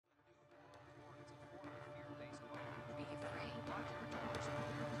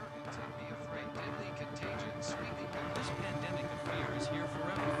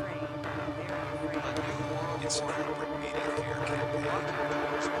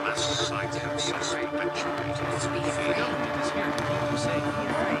Sides have the afraid but try to be free. It's here. You say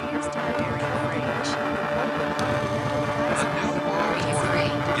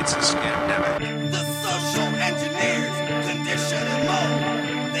it's a scandemic. The social engineers condition and mold.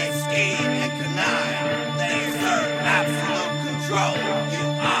 They scheme and connive. They exert absolute control. You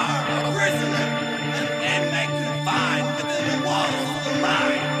are a prisoner, an inmate confined within the walls of the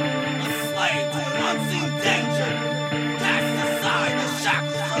mind, a slave to an unseen danger. Cast aside the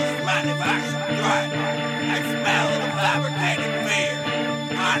shackles of this manufactured threat. Expel the fabricated fear.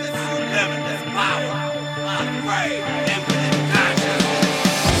 Harness your limitless power. Unafraid, infinite conscience.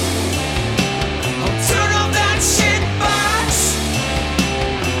 Turn off that shit box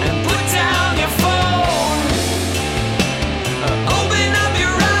and put down your phone. Open up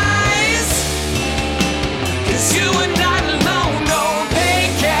your eyes, 'cause you are not alone. No, they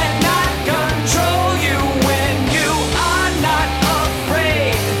cannot control you when you are not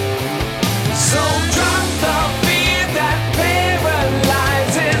afraid. So drop the fear that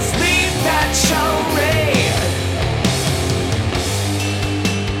paralyzes. Leave that charade.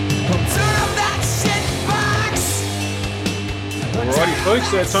 Turn off that shit box. Alrighty,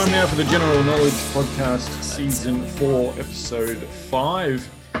 folks, it's time now for the General Knowledge Podcast, Season 4, Episode 5.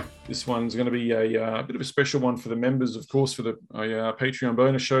 This one's going to be a bit of a special one for the members, of course, for the Patreon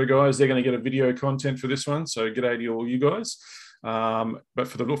bonus show, guys. They're going to get a video content for this one, so g'day to all you guys. But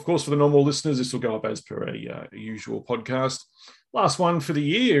for the normal listeners, this will go up as per a usual podcast. Last one for the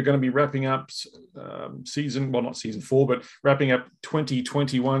year, going to be wrapping up not season 4, but wrapping up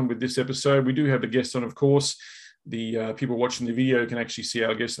 2021 with this episode. We do have a guest on, of course. The people watching the video can actually see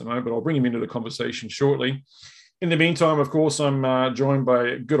our guest at the moment, but I'll bring him into the conversation shortly. In the meantime, of course, I'm joined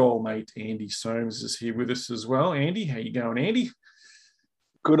by good old mate Andy Soames is here with us as well. Andy, how you going, Andy?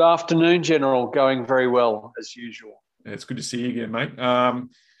 Good afternoon, General. Going very well, as usual. Yeah, it's good to see you again, mate.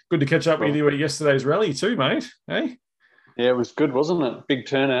 Good to catch up with you at yesterday's rally too, mate. Hey? Yeah, it was good, wasn't it? Big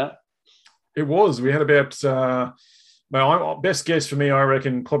turnout. It was. We had about, my best guess for me, I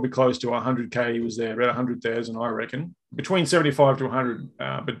reckon, probably close to 100K was there, about 100,000, I reckon. Between 75 to 100,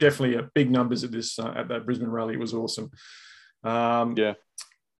 but definitely big numbers at this at that Brisbane rally. It was awesome. Yeah.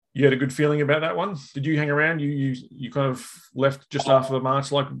 You had a good feeling about that one? Did you hang around? You kind of left just after the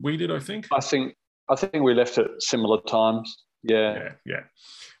march like we did, I think? I think we left at similar times. Yeah. Yeah.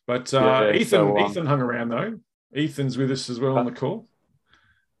 But Yeah, Ethan hung around, though. Ethan's with us as well on the call.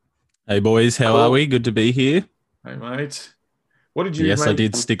 Hey, boys. How are we? Good to be here. Hey, mate. What did you? Yes, I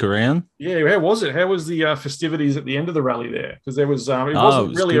did stick around. Yeah, how was it? How was the festivities at the end of the rally there? Because there was, it wasn't it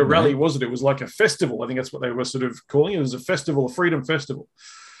was really good, a rally, mate. was it? It was like a festival. I think that's what they were sort of calling it. It was a festival, a freedom festival.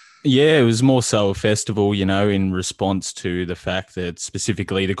 Yeah, it was more so a festival, in response to the fact that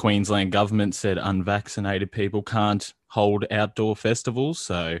specifically the Queensland government said unvaccinated people can't hold outdoor festivals.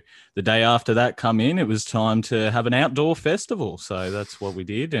 So the day after that come in, it was time to have an outdoor festival. So that's what we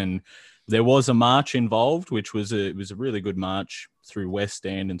did. And there was a march involved, which was a really good march through West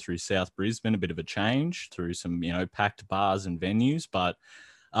End and through South Brisbane, a bit of a change through some, packed bars and venues. But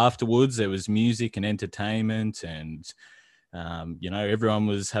afterwards there was music and entertainment and, everyone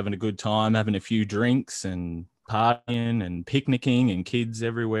was having a good time, having a few drinks and partying and picnicking and kids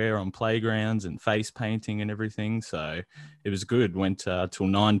everywhere on playgrounds and face painting and everything. So it was good. Went till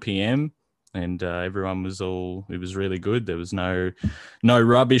 9 p.m. and everyone was it was really good. There was no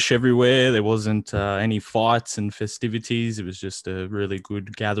rubbish everywhere. There wasn't any fights and festivities. It was just a really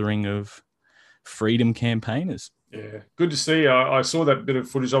good gathering of freedom campaigners. Yeah, good to see. I saw that bit of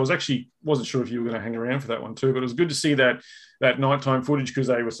footage. I wasn't sure if you were going to hang around for that one too, but it was good to see that nighttime footage because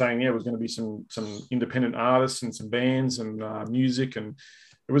they were saying, it was going to be some independent artists and some bands and music, and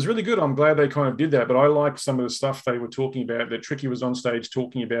it was really good. I'm glad they kind of did that, but I liked some of the stuff they were talking about. That Tricky was on stage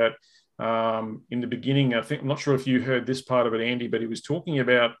talking about in the beginning. I'm not sure if you heard this part of it, Andy, but he was talking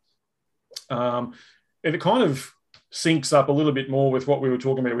about and it kind of syncs up a little bit more with what we were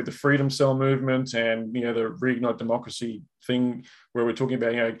talking about with the Freedom Cell movement and, the Reignite Democracy thing, where we're talking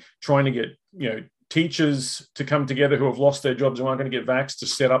about, trying to get, teachers to come together who have lost their jobs and aren't going to get vaxxed to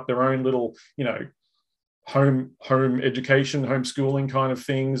set up their own little, home education, homeschooling kind of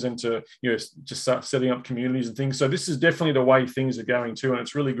things, and to, just start setting up communities and things. So this is definitely the way things are going too. And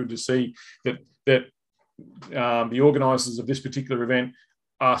it's really good to see that the organisers of this particular event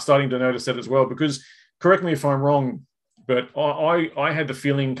are starting to notice that as well, because correct me if I'm wrong, but I had the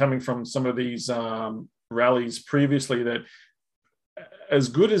feeling coming from some of these rallies previously that as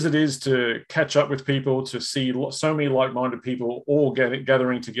good as it is to catch up with people, to see so many like-minded people all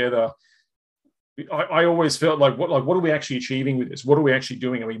gathering together, I always felt like what are we actually achieving with this? What are we actually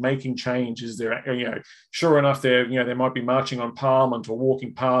doing? Are we making change? Is there, sure enough, they might be marching on Parliament or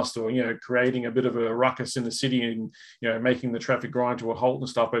walking past or, creating a bit of a ruckus in the city and, making the traffic grind to a halt and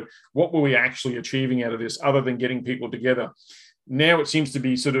stuff. But what were we actually achieving out of this other than getting people together? Now it seems to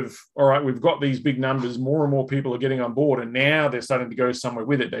be sort of, all right, we've got these big numbers, more and more people are getting on board, and now they're starting to go somewhere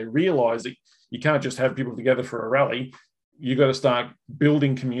with it. They realize that you can't just have people together for a rally. You got to start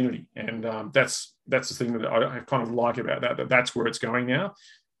building community. And that's the thing that I kind of like about that's where it's going now.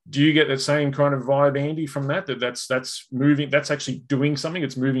 Do you get the same kind of vibe, Andy, from that's moving, that's actually doing something,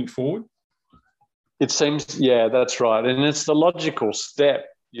 it's moving forward? It seems, yeah, that's right. And it's the logical step,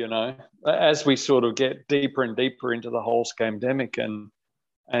 as we sort of get deeper and deeper into the whole scamdemic,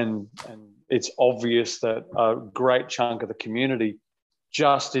 and it's obvious that a great chunk of the community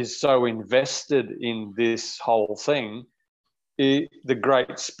just is so invested in this whole thing. The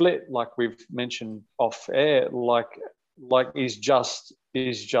great split, like we've mentioned off air, like is just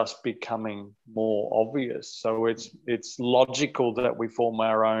becoming more obvious. So it's logical that we form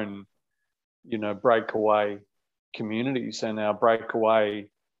our own, breakaway communities and our breakaway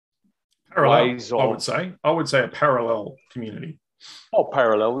ways of. I would say a parallel community. Oh,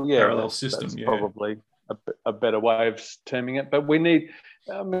 parallel, yeah. Parallel system, that's yeah. Probably a better way of terming it. But we need,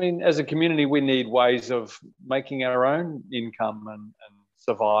 as a community, we need ways of making our own income and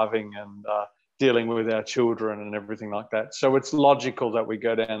surviving and dealing with our children and everything like that. So it's logical that we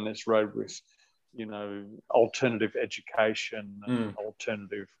go down this road with, alternative education and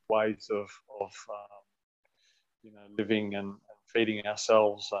alternative ways of living and feeding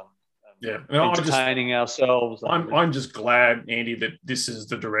ourselves and entertaining ourselves. I'm just glad, Andy, that this is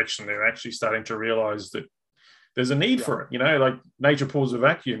the direction they're actually starting to realise that there's a need for it. Like nature pulls a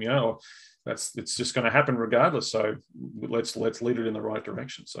vacuum. It's just going to happen regardless. So let's lead it in the right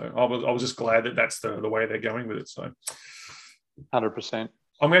direction. So I was just glad that that's the way they're going with it. So 100%.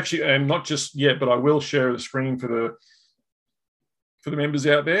 I'm not just yet, but I will share the screen for the members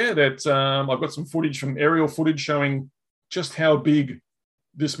out there that I've got some footage from aerial footage showing just how big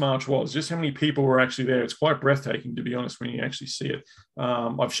this march was, just how many people were actually there. It's quite breathtaking, to be honest, when you actually see it.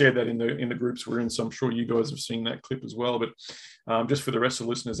 I've shared that in the groups we're in, so I'm sure you guys have seen that clip as well. But just for the rest of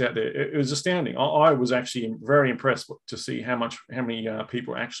the listeners out there, it was astounding. I was actually very impressed to see how many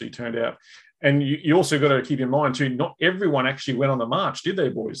people actually turned out. And you also got to keep in mind too, not everyone actually went on the march, did they,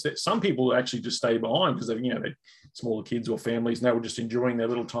 boys? Some people actually just stayed behind because they're smaller kids or families, and they were just enjoying their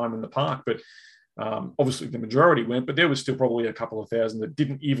little time in the park. But obviously the majority went, but there was still probably a couple of thousand that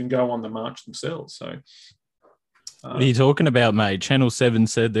didn't even go on the march themselves. So what are you talking about, mate? Channel 7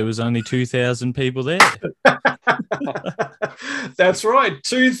 said there was only 2,000 people there. That's right,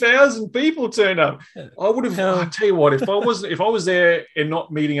 2,000 people turned up. I would have. I tell you what, if I was there and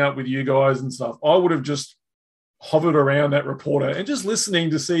not meeting up with you guys and stuff, I would have just hovered around that reporter and just listening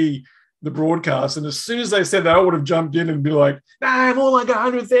to see the broadcast. And as soon as they said that, I would have jumped in and be like, nah, more like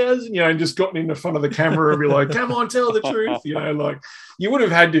 100,000, and just gotten in the front of the camera and be like, come on, tell the truth. Like you would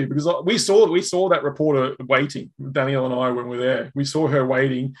have had to, because we saw that reporter waiting, Danielle and I, when we were there. We saw her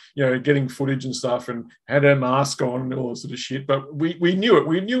waiting, getting footage and stuff, and had her mask on and all this sort of shit. But we knew it.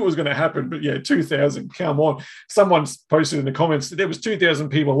 We knew it was going to happen. But yeah, 2,000, come on. Someone posted in the comments that there was 2,000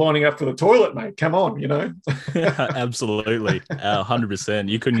 people lining up for the toilet, mate. Come on, Absolutely. 100%.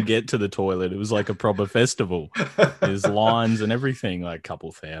 You couldn't get to the toilet. It was like a proper festival. There's lines and everything, like a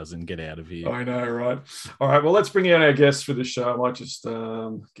couple thousand. Get out of here. I know, right? All right, well, let's bring out our guests for the show. I might just get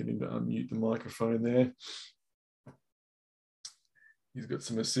him to unmute the microphone there. He's got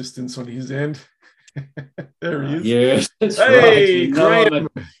some assistance on his end. There he is. Yes, that's hey, right. Graham.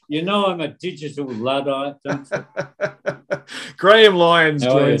 I'm a digital Luddite, don't you? Graham Lyons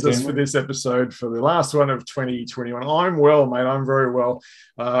joins us gentlemen? for this episode, for the last one of 2021. I'm well, mate. I'm very well.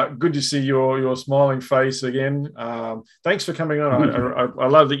 Good to see your smiling face again. Thanks for coming on. I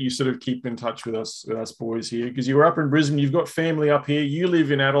love that you sort of keep in touch with us boys here, because you were up in Brisbane. You've got family up here. You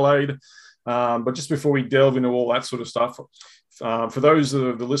live in Adelaide. But just before we delve into all that sort of stuff, for those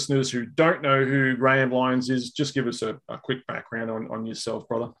of the listeners who don't know who Graham Lyons is, just give us a quick background on yourself,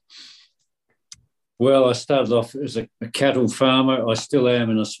 brother. Well, I started off as a cattle farmer. I still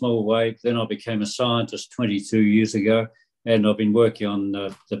am in a small way. Then I became a scientist 22 years ago, and I've been working on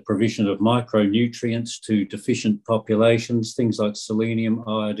the provision of micronutrients to deficient populations, things like selenium,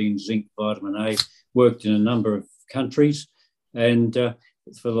 iodine, zinc, vitamin A. Worked in a number of countries, and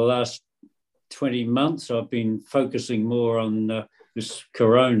for the last 20 months, I've been focusing more on this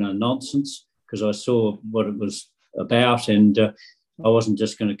corona nonsense, because I saw what it was about, and I wasn't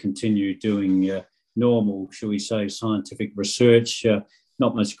just going to continue doing normal, shall we say, scientific research.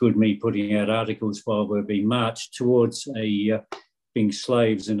 not much good me putting out articles while we're being marched towards being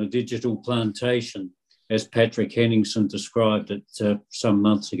slaves in a digital plantation, as Patrick Henningsen described it some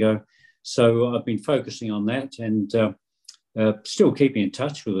months ago. So I've been focusing on that and still keeping in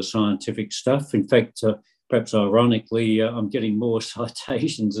touch with the scientific stuff. In fact, perhaps ironically, I'm getting more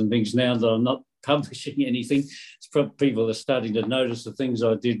citations and things now that I'm not publishing anything. People are starting to notice the things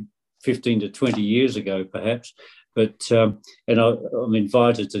I did 15 to 20 years ago, perhaps. But and I'm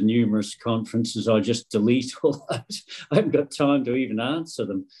invited to numerous conferences. I just delete all those. I haven't got time to even answer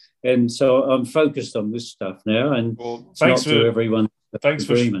them. And so I'm focused on this stuff now. And thanks to everyone. Thanks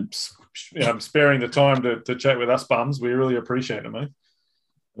agreement. For sparing the time to chat with us bums. We really appreciate it, mate.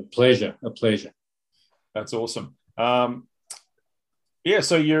 A pleasure. A pleasure. That's awesome. So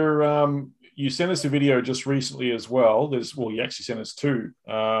you sent us a video just recently as well. You actually sent us two.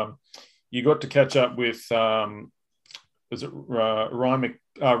 You got to catch up with is it Rainer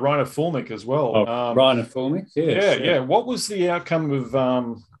Fulmick as well? Rainer Fulmick, yes. Yeah. What was the outcome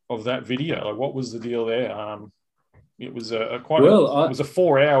of that video? Like, what was the deal there? It was it was a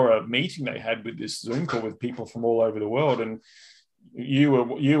 4-hour meeting they had with this Zoom call with people from all over the world, and you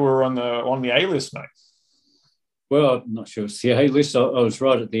were on the A list, mate. Well, I'm not sure it's the A list. I was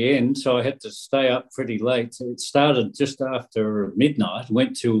right at the end, so I had to stay up pretty late. It started just after midnight,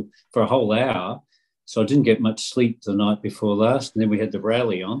 went for a whole hour, so I didn't get much sleep the night before last, and then we had the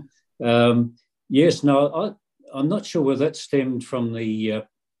rally on. I'm not sure whether that stemmed from the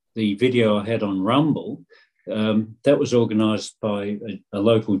video I had on Rumble. That was organised by a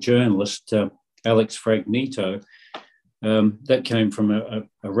local journalist, Alex Fragnito. That came from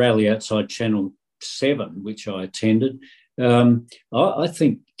a rally outside Channel 7, which I attended. I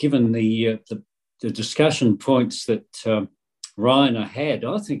think, given the discussion points that Rainer had,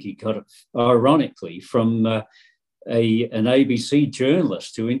 I think he got it ironically from an ABC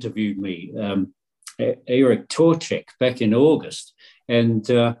journalist who interviewed me, Eric Torchek, back in August, and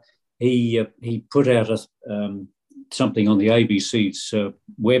he put out something on the ABC's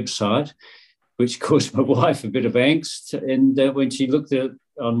website, which caused my wife a bit of angst. And when she looked at it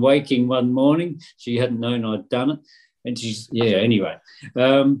on waking one morning, she hadn't known I'd done it. And anyway.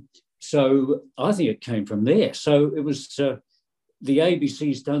 So I think it came from there. So it was the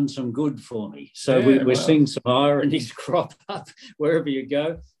ABC's done some good for me. So we're seeing some ironies crop up wherever you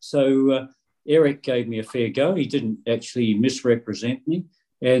go. So Eric gave me a fair go. He didn't actually misrepresent me.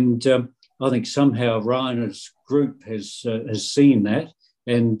 And I think somehow Rainer's group has seen that,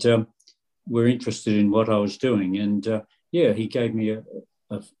 and were interested in what I was doing. And he gave me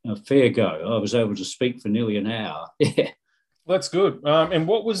a fair go. I was able to speak for nearly an hour. Yeah. That's good. And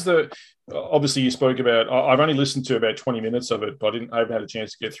what was obviously you spoke about, I've only listened to about 20 minutes of it, but I haven't had a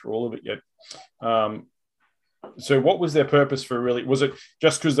chance to get through all of it yet. So what was their purpose for really? Was it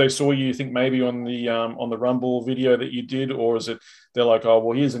just because they saw you think maybe on the Rumble video that you did, or is it they're like, oh,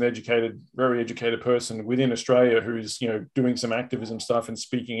 well, here's an very educated person within Australia who's, doing some activism stuff and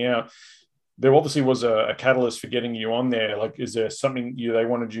speaking out? There obviously was a catalyst for getting you on there. Like, is there something they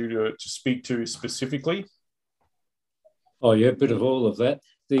wanted you to speak to specifically? Oh, yeah, a bit of all of that.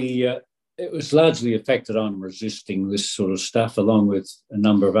 It was largely the fact that I'm resisting this sort of stuff, along with a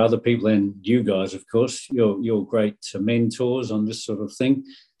number of other people, and you guys, of course. You're great mentors on this sort of thing,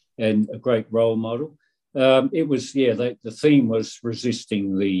 and a great role model. It was, the theme was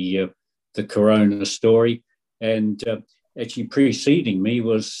resisting the corona story, and actually preceding me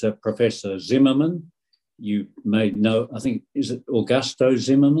was Professor Zimmerman. You may know, I think, is it Augusto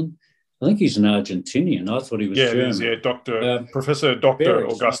Zimmerman? I think he's an Argentinian. I thought he was German. Professor Dr.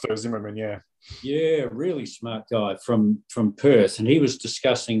 Augusto Zimmerman, yeah. Yeah, really smart guy from Perth. And he was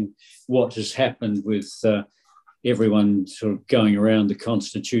discussing what has happened with everyone sort of going around the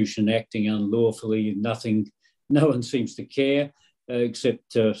Constitution, acting unlawfully, no one seems to care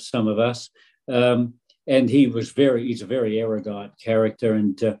except some of us. And he's a very erudite character.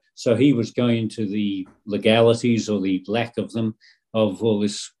 And so he was going into the legalities or the lack of them of all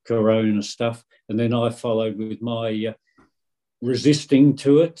this corona stuff. And then I followed with my resisting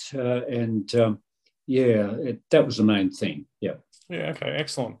to it. That was the main thing. Yeah. Yeah. Okay.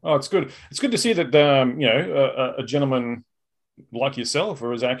 Excellent. Oh, it's good. It's good to see that, a gentleman like yourself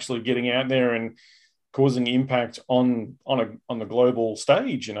who is actually getting out there and causing impact on the global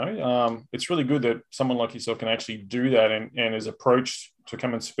stage. It's really good that someone like yourself can actually do that and is approached to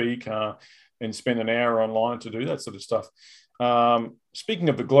come and speak and spend an hour online to do that sort of stuff. Speaking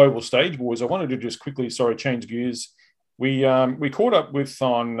of the global stage, boys, I wanted to just quickly, change gears. We caught up with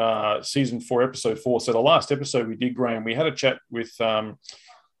on season 4, episode 4. So the last episode we did, Graham, we had a chat with former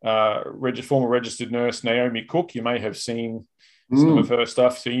registered nurse Naomi Cook. You may have seen some of her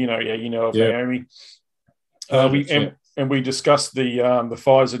stuff. So of Naomi. We discussed the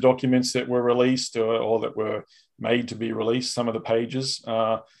FISA documents that were released or that were made to be released. Some of the pages.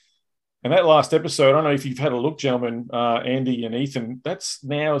 And that last episode, I don't know if you've had a look, gentlemen, Andy and Ethan. That's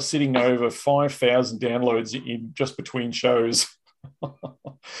now sitting over 5,000 downloads in just between shows.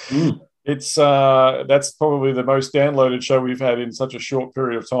 It's that's probably the most downloaded show we've had in such a short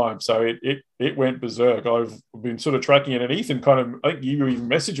period of time. So it went berserk. I've been sort of tracking it, and Ethan I think you even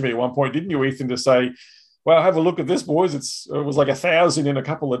messaged me at one point, didn't you, Ethan, to say, "Well, have a look at this, boys. It was like 1,000 in a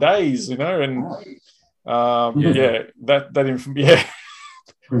couple of days, and I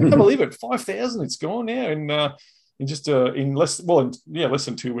can't believe it. 5,000, it's gone now, and in less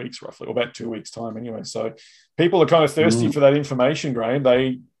than 2 weeks, roughly, or about 2 weeks' time, anyway. So people are kind of thirsty for that information, Graham.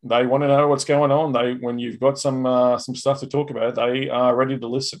 They want to know what's going on. When you've got some stuff to talk about, they are ready to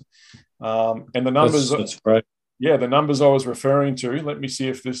listen. And the numbers, that's great. Yeah, the numbers I was referring to. Let me see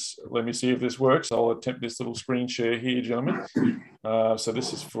if this works. I'll attempt this little screen share here, gentlemen. So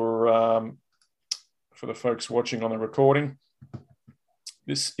this is for the folks watching on the recording.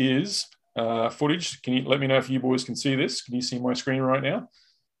 This is footage. Can you let me know if you boys can see this? Can you see my screen right now?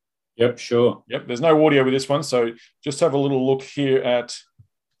 Yep, sure. Yep, there's no audio with this one. So just have a little look here at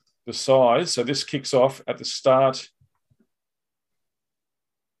the size. So this kicks off at the start.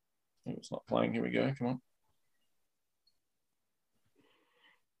 Oh, it's not playing. Here we go. Come on.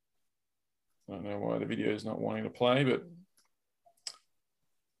 I don't know why the video is not wanting to play, but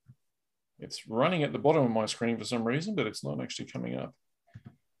it's running at the bottom of my screen for some reason, but it's not actually coming up.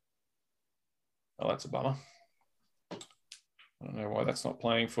 Oh, that's a bummer. I don't know why that's not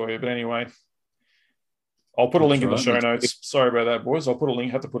playing for you, but anyway, I'll put a link in the show notes. Sorry about that, boys. Have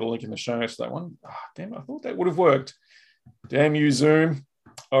to put a link in the show notes to that one. Damn, I thought that would have worked. Damn you, Zoom.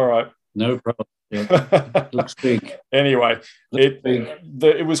 All right. No problem. Yeah. Looks big. Anyway,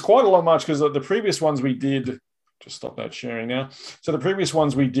 it was quite a long march because the previous ones we did. Just stop that sharing now. So the previous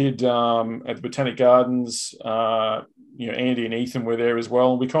ones we did at the Botanic Gardens. Andy and Ethan were there as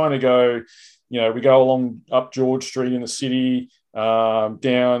well. And we kind of go. We go along up George Street in the city,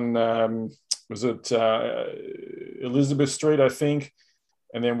 down, was it Elizabeth Street, I think?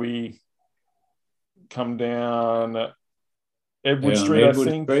 And then we come down Edward Street, I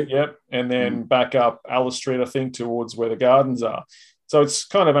think. Street. Yep. And then back up Alice Street, I think, towards where the gardens are. So it's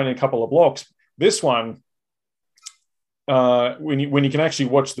kind of only a couple of blocks. This one, when you can actually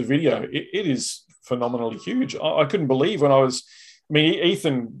watch the video, it is phenomenally huge. I couldn't believe when I was...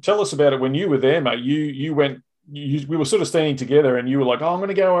 Ethan, tell us about it when you were there, mate. You went. We were sort of standing together, and you were like, "Oh, I'm going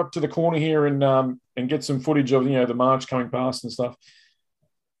to go up to the corner here and get some footage of the march coming past and stuff."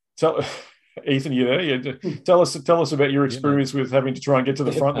 Ethan, you there? Yeah. Tell us about your experience with having to try and get to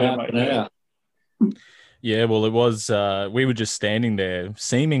the front there, mate. Yeah, well, it was, we were just standing there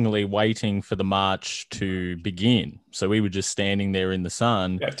seemingly waiting for the march to begin. So we were just standing there in the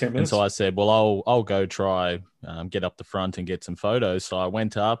sun. About 10 minutes. And so I said, well, I'll go try, get up the front and get some photos. So I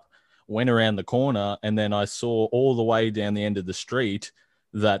went up, went around the corner, and then I saw all the way down the end of the street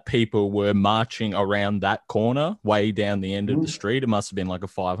that people were marching around that corner, way down the end of the street. It must have been like a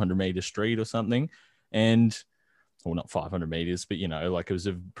 500-meter street or something. And, well, not 500 meters, but, it was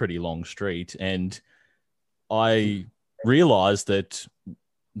a pretty long street. And I realized that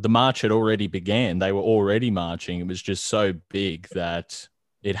the march had already began. They were already marching. It was just so big that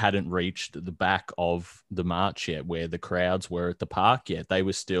it hadn't reached the back of the march yet, where the crowds were at the park yet. They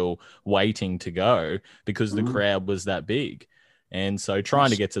were still waiting to go because the crowd was that big. And so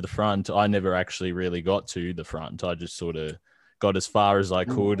trying to get to the front, I never actually really got to the front. I just sort of got as far as I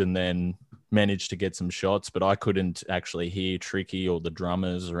could and then managed to get some shots, but I couldn't actually hear Tricky or the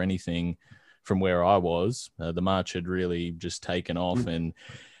drummers or anything from where I was. The march had really just taken off, and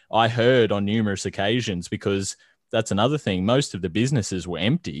I heard on numerous occasions, because that's another thing, most of the businesses were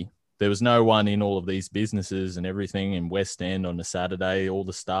empty. There was no one in all of these businesses and everything in West End on a Saturday. All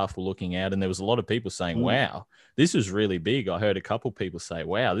the staff were looking out, and there was a lot of people saying, wow, this is really big. I heard a couple people say,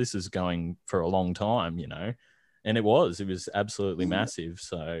 wow, this is going for a long time, and it was absolutely massive.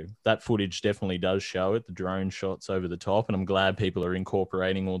 So that footage definitely does show it, the drone shots over the top, and I'm glad people are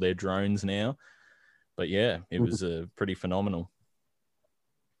incorporating all their drones now. But yeah, it was pretty phenomenal.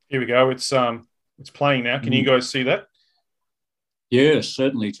 Here we go. It's playing now. Can you guys see that? Yeah,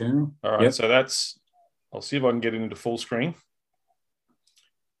 certainly, Terry. All right. Yep. So I'll see if I can get it into full screen.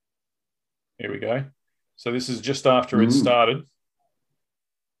 Here we go. So this is just after it started.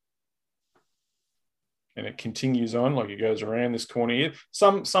 And it continues on, like it goes around this corner here.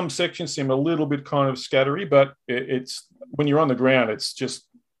 Some sections seem a little bit kind of scattery, but it's when you're on the ground, it's just,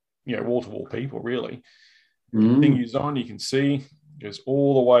 wall-to-wall people, really. continues on. You can see it goes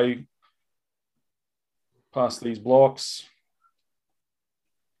all the way past these blocks.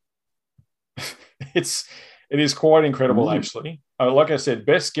 It is quite incredible, actually. Like I said,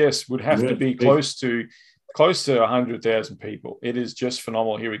 best guess would have to be close to 100,000 people. It is just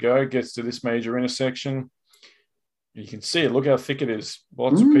phenomenal. Here we go. It gets to this major intersection. You can see it. Look how thick it is.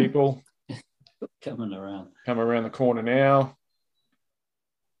 Lots of people coming around. Come around the corner now.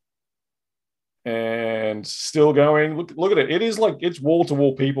 And still going. Look at it. It is like it's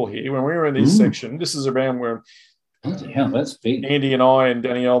wall-to-wall people here. When we were in this section, this is around where that's big. Andy and I and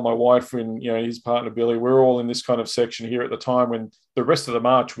Danielle, my wife, and his partner Billy, we're all in this kind of section here at the time when the rest of the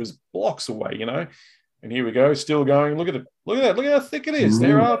march was blocks away, And here we go, still going. Look at it. Look at that. Look at how thick it is.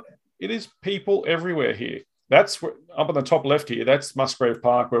 It is people everywhere here. That's up on the top left here. That's Musgrave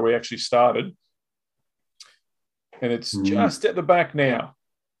Park where we actually started. And it's just at the back now.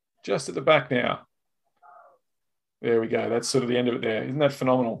 Just at the back now. There we go. That's sort of the end of it there. Isn't that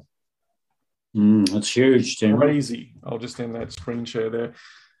phenomenal? That's huge, Tim. Crazy. I'll just end that screen share there.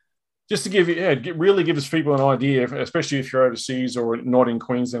 Just to give you, really gives people an idea, especially if you're overseas or not in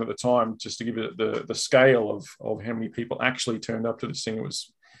Queensland at the time, just to give you the scale of how many people actually turned up to this thing. It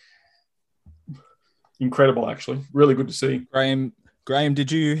was incredible, actually. Really good to see. Graham,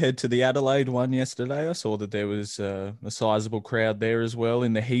 did you head to the Adelaide one yesterday? I saw that there was a sizable crowd there as well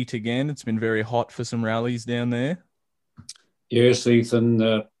in the heat again. It's been very hot for some rallies down there. Yes,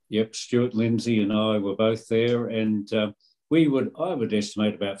 Ethan. Stuart Lindsay and I were both there, and I would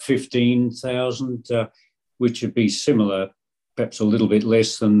estimate about 15,000, which would be similar, perhaps a little bit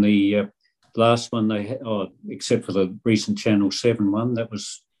less than the last one they had, except for the recent Channel 7 one. That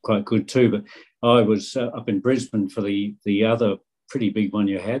was quite good too. But I was up in Brisbane for the other pretty big one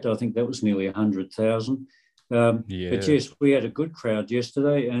you had. I think that was nearly 100,000. But yes, we had a good crowd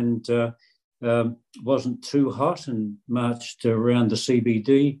yesterday, and wasn't too hot, and marched around the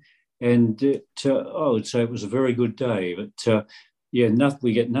CBD, and I would say it was a very good day. But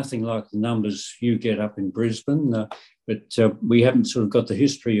we get nothing like the numbers you get up in Brisbane, but we haven't sort of got the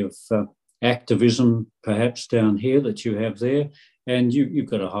history of activism perhaps down here that you have there, and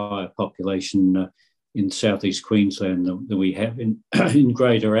you've got a higher population in southeast Queensland than we have in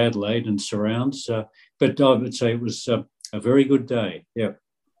Greater Adelaide and surrounds. But I would say it was a very good day. Yeah.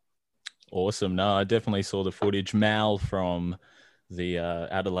 Awesome. No, I definitely saw the footage. Mal from the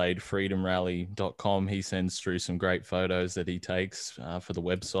AdelaideFreedomRally.com, he sends through some great photos that he takes for the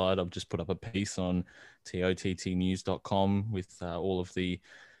website. I've just put up a piece on TOTTnews.com with all of the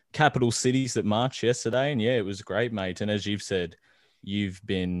capital cities that marched yesterday. And it was great, mate. And as you've said, you've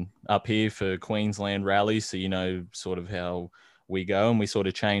been up here for Queensland rallies, so you know sort of how we go. And we sort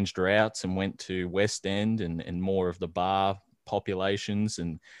of changed routes and went to West End and more of the bar populations,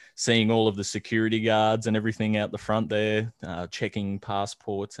 and seeing all of the security guards and everything out the front there, checking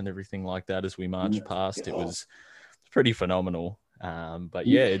passports and everything like that as we marched past. It was pretty phenomenal. But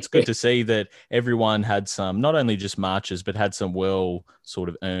it's good to see that everyone had some, not only just marches, but had some well sort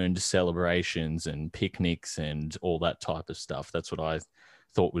of earned celebrations and picnics and all that type of stuff. That's what I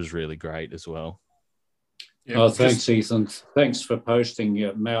thought was really great as well. Thanks, Ethan. Thanks for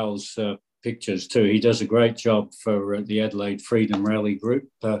posting Mal's pictures too. He does a great job for the Adelaide Freedom Rally group.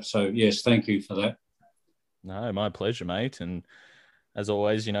 So yes, thank you for that. No, my pleasure, mate. And as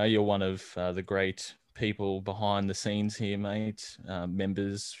always, you're one of the great people behind the scenes here, mate.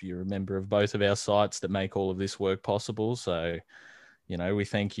 Members, you're a member of both of our sites that make all of this work possible. So, we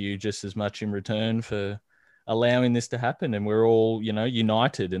thank you just as much in return for allowing this to happen. And we're all,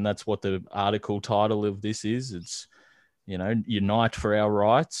 united. And that's what the article title of this is. It's, unite for our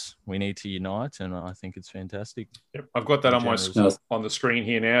rights. We need to unite, and I think it's fantastic. Yep, I've got that on the screen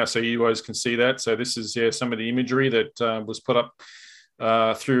here now, so you guys can see that. So this is some of the imagery that was put up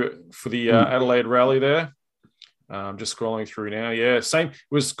for the Adelaide rally there. Just scrolling through now. Yeah, same. It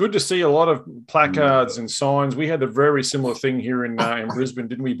was good to see a lot of placards and signs. We had a very similar thing here in Brisbane,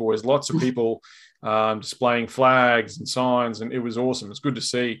 didn't we, boys? Lots of people displaying flags and signs, and it was awesome. It's good to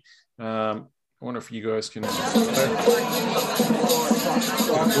see. I wonder if you guys can get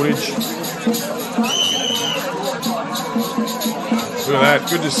footage. Look at that.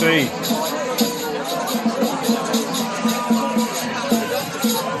 Good to see.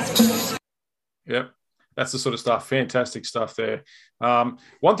 Yep. That's the sort of stuff. Fantastic stuff there.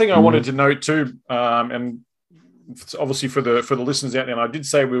 One thing I wanted to note too, and obviously for the listeners out there, and I did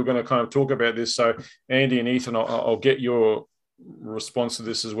say we were going to kind of talk about this. So Andy and Ethan, I'll get your response to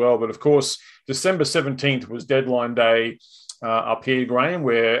this as well. But of course, December 17th was deadline day up here, Graham,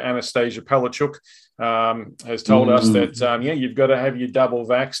 where Anastasia Palachuk has told us that, you've got to have your double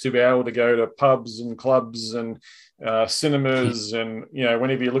vax to be able to go to pubs and clubs and cinemas. And,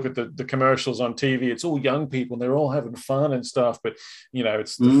 whenever you look at the commercials on TV, it's all young people and they're all having fun and stuff. But,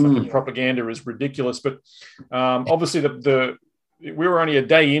 it's the fucking propaganda is ridiculous. But obviously we were only a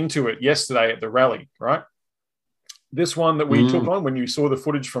day into it yesterday at the rally, right? This one that we took on, when you saw the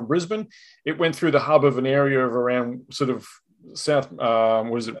footage from Brisbane, it went through the hub of an area of around sort of South,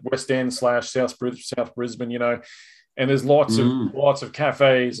 West End / South Brisbane, and there's lots of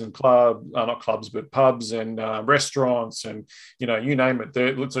cafes and not clubs, but pubs and restaurants and, you name it.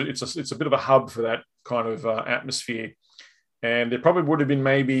 It's a bit of a hub for that kind of atmosphere. And there probably would have been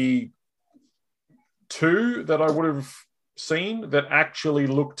maybe 2 that I would have seen that actually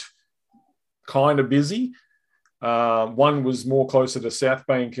looked kind of busy. One was more closer to South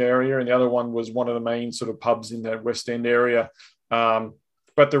Bank area, and the other one was one of the main sort of pubs in that West End area.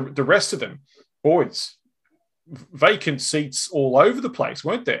 But the rest of them, boys, vacant seats all over the place,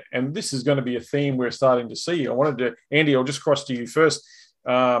 weren't there? And this is going to be a theme we're starting to see. Andy, I'll just cross to you first.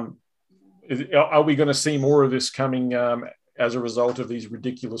 Are we going to see more of this coming as a result of these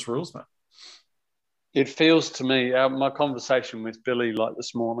ridiculous rules, mate? It feels to me, my conversation with Billy like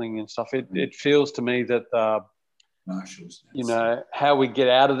this morning and stuff, it feels to me that, how we get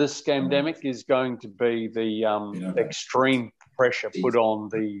out of this scamdemic is going to be the extreme pressure put on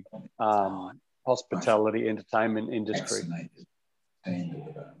the hospitality entertainment industry.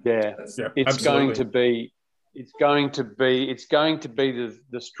 Yeah, it's going to be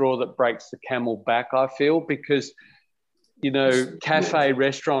the straw that breaks the camel back, I feel, because cafe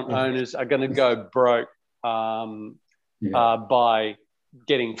restaurant owners are going to go broke by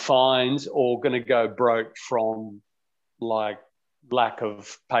getting fines, or going to go broke from lack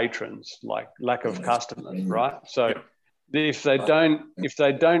of patrons, lack of customers, right? So if they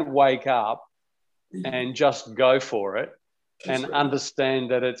don't wake up and just go for it and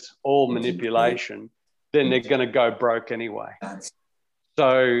understand that it's all manipulation, then they're going to go broke anyway.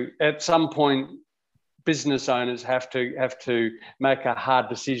 So at some point, business owners have to make a hard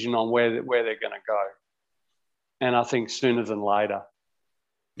decision on where they're going to go, and I think sooner than later.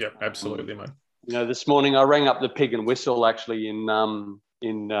 Yeah, absolutely, mate. This morning I rang up the Pig and Whistle actually in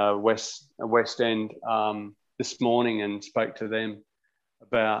West End this morning and spoke to them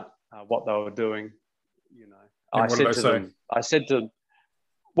about what they were doing. I said to them,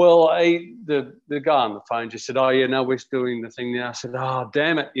 well, the guy on the phone just said, "Oh yeah, no, we're doing the thing now." I said, "Oh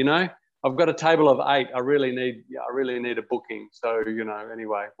damn it, I've got a table of 8. I really need a booking. So,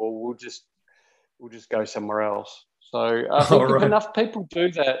 anyway, well, we'll just go somewhere else." So I think if enough people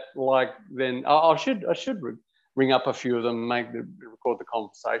do that, then I should ring up a few of them, record the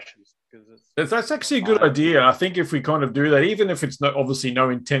conversations, because that's actually a good idea. I think if we kind of do that, even if it's obviously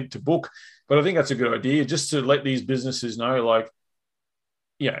no intent to book, but I think that's a good idea, just to let these businesses know, are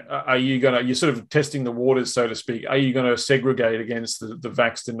you you're sort of testing the waters, so to speak. Are you going to segregate against the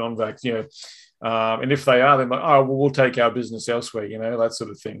vaxxed and non-vaxxed? And if they are, then we'll take our business elsewhere, that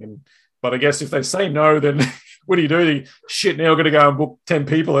sort of thing. But I guess if they say no, then what do you do? Shit, now I'm going to go and book 10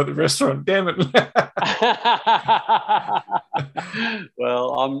 people at the restaurant. Damn it.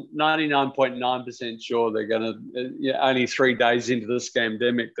 Well, I'm 99.9% sure they're going to, only 3 days into the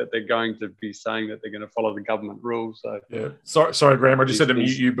scamdemic, that they're going to be saying that they're going to follow the government rules. So yeah. Sorry, Graham. I just had to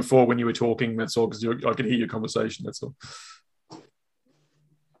mute you before when you were talking. That's all, because I could hear your conversation. That's all.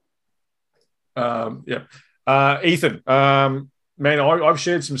 Ethan, man, I've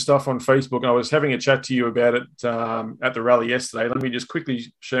shared some stuff on Facebook, and I was having a chat to you about it at the rally yesterday. Let me just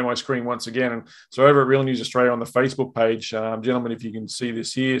quickly share my screen once again. And so over at Real News Australia on the Facebook page, gentlemen, if you can see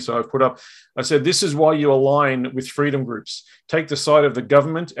this here. So I've put up, I said, "This is why you align with freedom groups. Take the side of the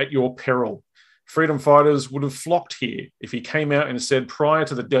government at your peril. Freedom fighters would have flocked here if he came out and said prior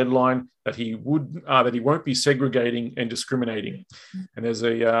to the deadline that he won't be segregating and discriminating." And there's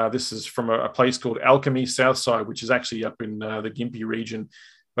this is from a place called Alchemy Southside, which is actually up in the Gympie region.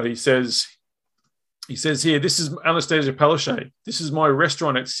 But he says here, "This is Anastasia Palaszczuk. This is my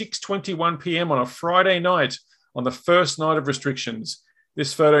restaurant at 6:21 p.m. on a Friday night on the first night of restrictions.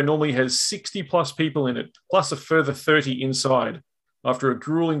 This photo normally has 60 plus people in it, plus a further 30 inside. After a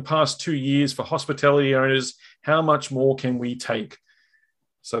grueling past 2 years for hospitality owners, how much more can we take?"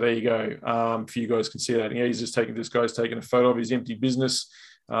 So there you go. If you guys can see that, this guy's taking a photo of his empty business.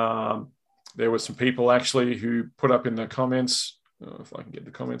 There were some people actually who put up in the comments. If I can get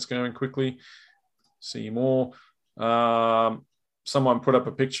the comments going quickly, see more. Someone put up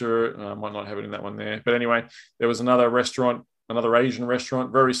a picture. I might not have it in that one there, but anyway, there was another restaurant, another Asian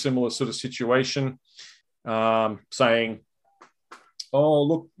restaurant, very similar sort of situation, saying,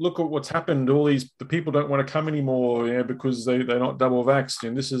 oh, look at what's happened. The people don't want to come anymore, because they're not double vaxxed,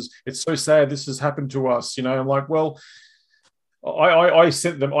 and it's so sad. This has happened to us, I'm like, well, I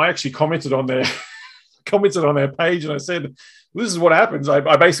sent them. I actually commented on their page, and I said, this is what happens.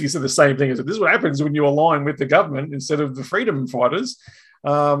 I basically said the same thing. I said, this is what happens when you align with the government instead of the freedom fighters.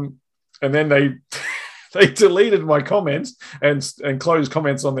 And then they they deleted my comments and closed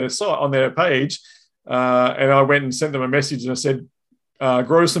comments on their site, on their page. And I went and sent them a message, and I said,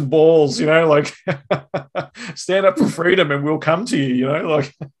 grow some balls, like stand up for freedom and we'll come to you,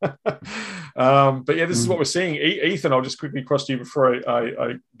 like. But yeah, this is what we're seeing. Ethan, I'll just quickly cross to you before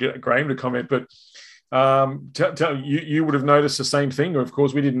I get Graham to comment. But you would have noticed the same thing. Of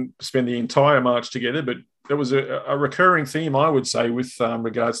course, we didn't spend the entire march together, but there was a recurring theme, I would say, with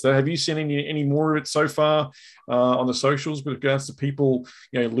regards to that. Have you seen any more of it so far on the socials with regards to people,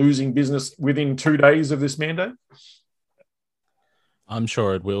 losing business within 2 days of this mandate? I'm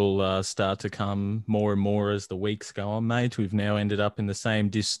sure it will start to come more and more as the weeks go on, mate. We've now ended up in the same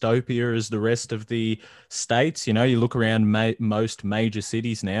dystopia as the rest of the states. You look around most major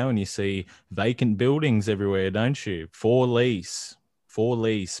cities now and you see vacant buildings everywhere, don't you? For lease,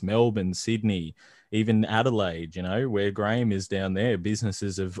 Melbourne, Sydney, even Adelaide, where Graham is down there.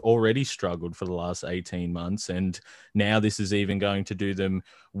 Businesses have already struggled for the last 18 months. And now this is even going to do them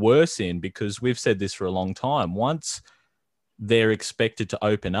worse because we've said this for a long time. Once they're expected to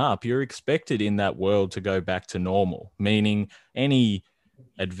open up, you're expected in that world to go back to normal, meaning any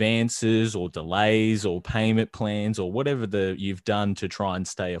advances or delays or payment plans or whatever you've done to try and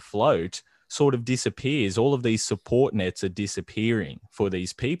stay afloat sort of disappears. All of these support nets are disappearing for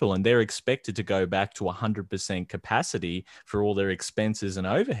these people, and they're expected to go back to 100% capacity for all their expenses and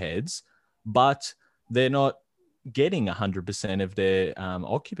overheads, but they're not getting 100% of their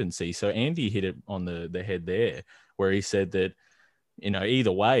occupancy. So Andy hit it on the head there, where he said that,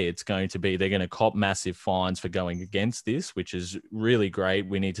 either way, it's going to be, they're going to cop massive fines for going against this, which is really great.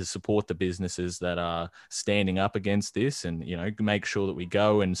 We need to support the businesses that are standing up against this and, make sure that we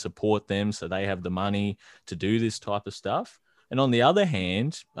go and support them so they have the money to do this type of stuff. And on the other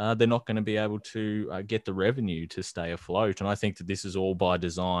hand, they're not going to be able to get the revenue to stay afloat. And I think that this is all by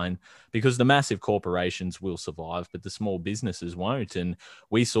design, because the massive corporations will survive, but the small businesses won't. And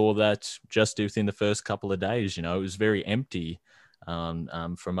we saw that just within the first couple of days. It was very empty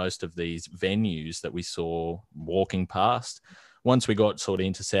for most of these venues that we saw walking past. Once we got sort of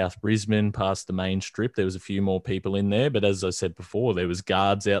into South Brisbane, past the main strip, there was a few more people in there. But as I said before, there was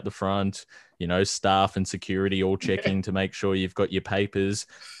guards out the front, staff and security all checking to make sure you've got your papers.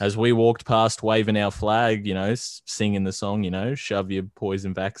 As we walked past waving our flag, singing the song, shove your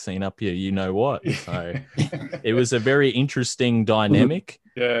poison vaccine up your you-know-what. So it was a very interesting dynamic.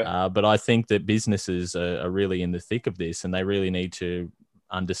 Yeah. But I think that businesses are really in the thick of this, and they really need to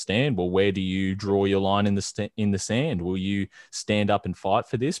understand, well, where do you draw your line in the sand? Will you stand up and fight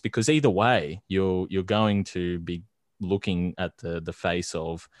for this? Because either way, you're going to be looking at the face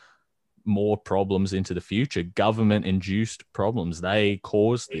of more problems into the future, government-induced problems. They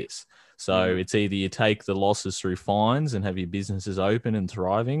cause this. So it's either you take the losses through fines and have your businesses open and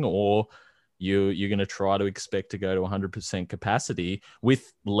thriving, or you're going to try to expect to go to 100% capacity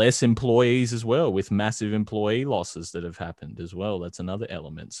with less employees as well, with massive employee losses that have happened as well. That's another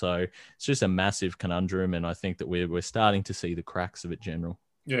element. So it's just a massive conundrum, and I think that we're starting to see the cracks of it, General.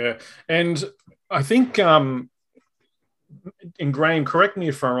 Yeah, and I think, and Graham, correct me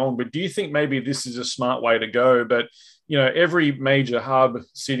if I'm wrong, but do you think maybe this is a smart way to go? But, every major hub,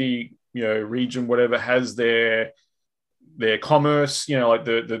 city, region, whatever, has their commerce, like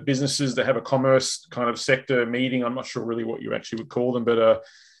the businesses that have a commerce kind of sector meeting. I'm not sure really what you actually would call them, but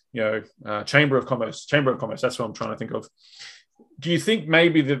chamber of commerce. That's what I'm trying to think of. Do you think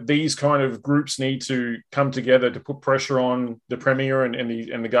maybe that these kind of groups need to come together to put pressure on the Premier and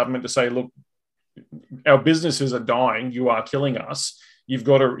the government to say, look, our businesses are dying. You are killing us. You've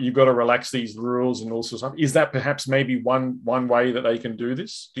got to relax these rules and all sorts of stuff. Is that perhaps maybe one way that they can do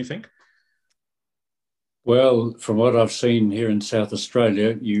this? Do you think? Well, from what I've seen here in South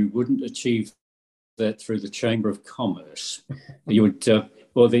Australia, you wouldn't achieve that through the Chamber of Commerce. You would,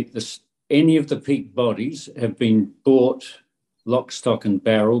 any of the peak bodies have been bought lock, stock and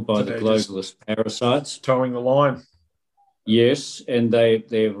barrel by the globalist parasites. Towing the line. Yes, and they're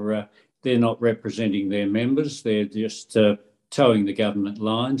not representing their members. They're just towing the government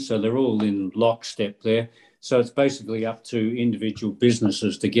line. So they're all in lockstep there. So it's basically up to individual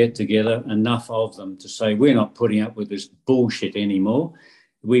businesses to get together, enough of them to say, we're not putting up with this bullshit anymore.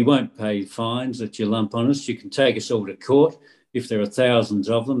 We won't pay fines that you lump on us. You can take us all to court. If there are thousands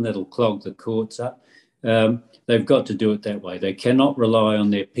of them, that'll clog the courts up. They've got to do it that way. They cannot rely on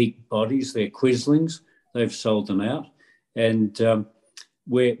their peak bodies, their quislings. They've sold them out. And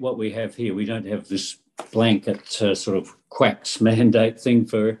what we have here, we don't have this blanket sort of quacks mandate thing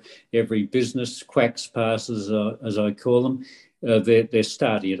for every business, quacks passes, as I call them. They're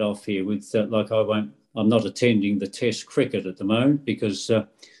starting it off here with, I'm not attending the Test cricket at the moment because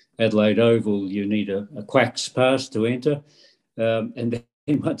Adelaide Oval, you need a quacks pass to enter. And then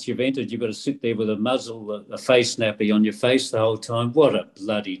once you've entered, you've got to sit there with a muzzle, a face nappy on your face the whole time. What a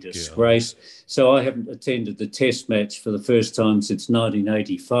bloody disgrace. Yeah. So I haven't attended the Test match for the first time since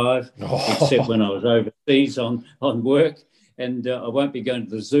 1985, except when I was overseas on work. And I won't be going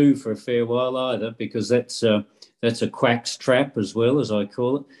to the zoo for a fair while either, because that's a quacks trap as well, as I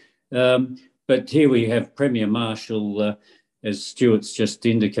call it. But here we have Premier Marshall, as Stuart's just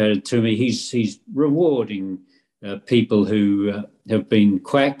indicated to me, he's rewarding people who have been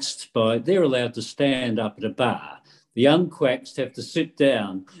quaxed they're allowed to stand up at a bar. The unquaxed have to sit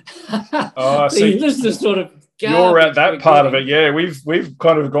down. Oh, see, this is sort of you're at that part of it. Yeah, we've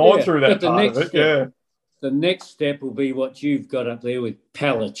kind of gone through that part of it. Step, the next step will be what you've got up there with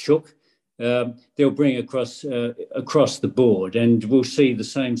Palachuk. They'll bring across the board, and we'll see the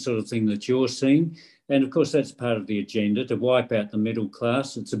same sort of thing that you're seeing. And of course, that's part of the agenda to wipe out the middle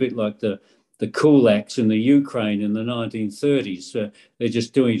class. It's a bit like the kulaks in the Ukraine in the 1930s. They're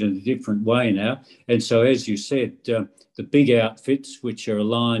just doing it in a different way now. And so, as you said, the big outfits, which are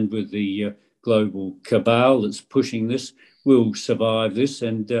aligned with the global cabal that's pushing this, will survive this,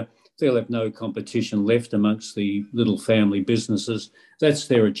 and they'll have no competition left amongst the little family businesses. That's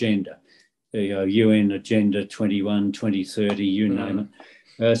their agenda. The UN Agenda 21, 2030, you name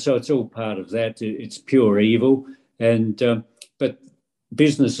it. So it's all part of that. It's pure evil. And but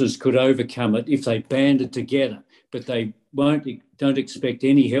businesses could overcome it if they banded together, but they don't expect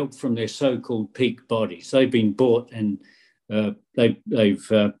any help from their so-called peak bodies. They've been bought, and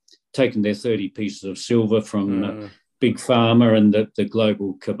they've taken their 30 pieces of silver from Big Pharma and the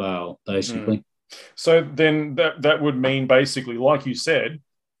global cabal, basically. So then that would mean, basically, like you said,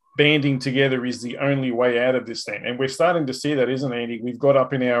 banding together is the only way out of this thing. And we're starting to see that, isn't it, Andy? We've got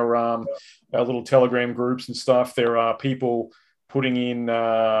up in our little Telegram groups and stuff, there are people putting in,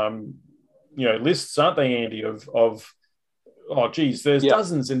 lists, aren't they, Andy, of there's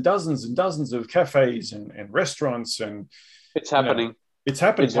dozens and dozens and dozens of cafes and restaurants, and it's happening. It's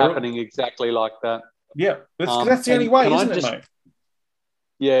happening. It's happening exactly like that. Yeah, that's the only way, isn't it, mate?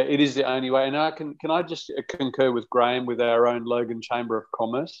 Yeah, it is the only way. And can I just concur with Graham with our own Logan Chamber of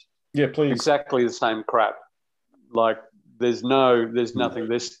Commerce? Yeah, please. Exactly the same crap. Like there's nothing.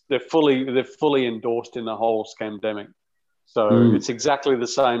 They're fully endorsed in the whole scamdemic. So it's exactly the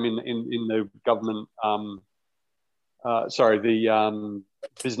same in the government. The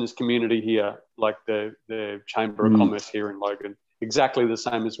business community here, like the Chamber of Commerce here in Logan, exactly the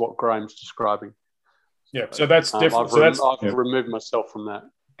same as what Graham's describing. Yeah, so that's different. I've removed myself from that.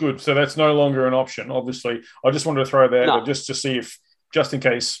 Good. So that's no longer an option. Obviously, I just wanted to throw that just to see if, just in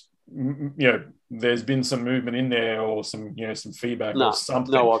case, there's been some movement in there or some feedback or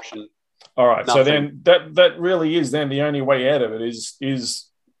something. No option. All right. Nothing. So then that really is then the only way out of it is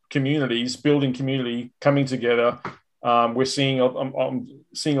communities, building community, coming together. I'm seeing a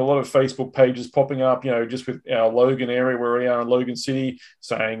lot of Facebook pages popping up, just with our Logan area where we are in Logan City,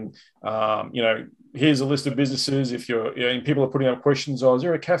 saying, here's a list of businesses. If and people are putting up questions, is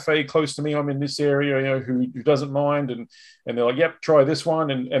there a cafe close to me? I'm in this area, who doesn't mind? And they're like, yep, try this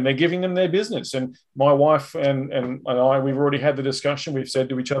one. And they're giving them their business. And my wife and I, we've already had the discussion. We've said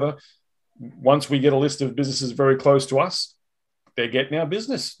to each other, once we get a list of businesses very close to us, they're getting our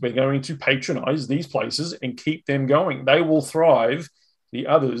business. We're going to patronize these places and keep them going. They will thrive. The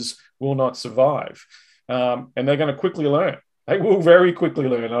others will not survive. And they're going to quickly learn. They will very quickly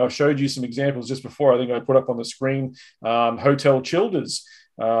learn. I showed you some examples just before. I think I put up on the screen. Hotel Childers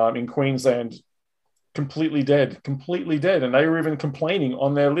in Queensland, completely dead. And they were even complaining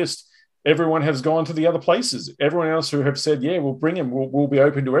on their list. Everyone has gone to the other places. Everyone else who have said, yeah, we'll bring them. We'll be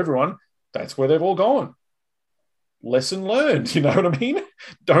open to everyone. That's where they've all gone. Lesson learned. You know what I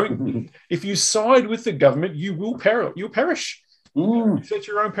mean? If you side with the government, you will perish. It's at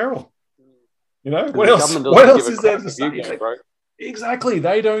your own peril. What else is there to say? Exactly.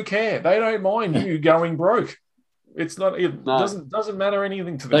 They don't care. They don't mind you going broke. It's not. It doesn't matter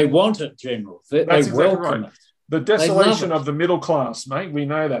anything to them. They want it, General. They welcome it. The desolation of the middle class, mate. We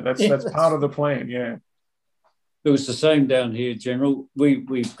know that. That's part of the plan. Yeah. It was the same down here, General.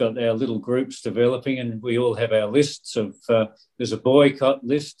 We've got our little groups developing, and we all have our lists of. There's a boycott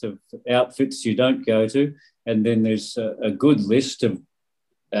list of outfits you don't go to, and then there's a good list of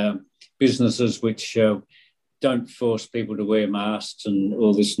businesses which don't force people to wear masks and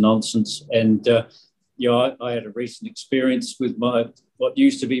all this nonsense. And I had a recent experience with what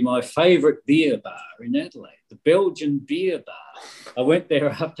used to be my favourite beer bar in Adelaide, the Belgian Beer Bar. I went there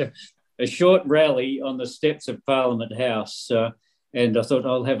after a short rally on the steps of Parliament House, and I thought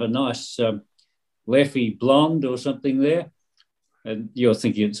I'll have a nice Leffy blonde or something there. And you're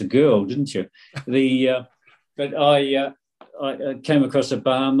thinking it's a girl, didn't you? But I came across a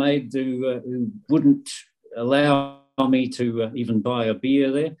barmaid who wouldn't allow me to even buy a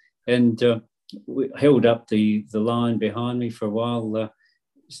beer there, and held up the line behind me for a while,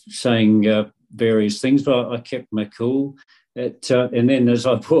 saying various things, but I kept my cool. And then as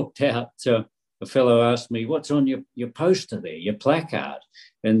I walked out, a fellow asked me, "What's on your poster there, your placard?"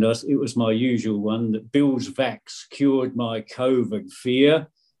 And it was my usual one, that Bill's Vax cured my COVID fear,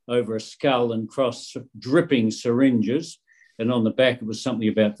 over a skull and cross dripping syringes. And on the back, it was something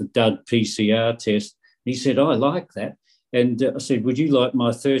about the dud PCR test. He said, "I like that." And I said, "Would you like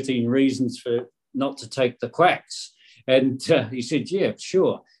my 13 reasons for not to take the quacks?" And he said, "Yeah,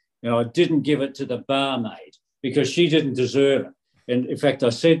 sure." Now, I didn't give it to the barmaid because she didn't deserve it. And in fact, I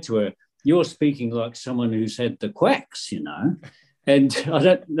said to her, "You're speaking like someone who's had the quacks, you know." And I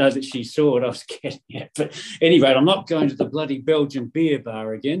don't know that she saw what I was getting at. But anyway, I'm not going to the bloody Belgian Beer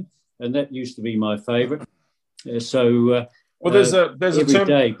Bar again. And that used to be my favourite. Well, there's a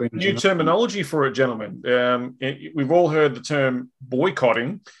new terminology for it, gentlemen. We've all heard the term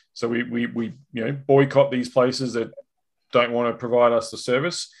boycotting. So we boycott these places that don't want to provide us the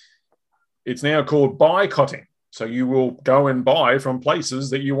service. It's now called boycotting. So you will go and buy from places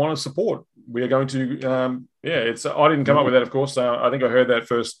that you want to support. We are going to, I didn't come up with that, of course. I think I heard that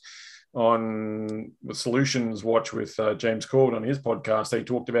first on the Solutions Watch with James Corbett on his podcast. He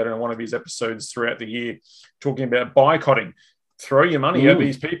talked about it in one of his episodes throughout the year, talking about boycotting. Throw your money at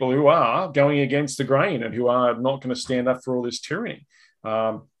these people who are going against the grain and who are not going to stand up for all this tyranny.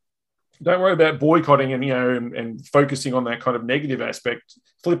 Don't worry about boycotting and focusing on that kind of negative aspect.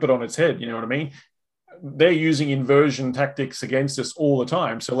 Flip it on its head. You know what I mean? They're using inversion tactics against us all the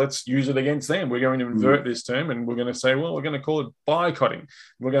time. So let's use it against them. We're going to invert this term and we're going to say, well, we're going to call it boycotting.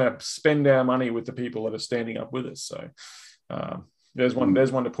 We're going to spend our money with the people that are standing up with us. So there's one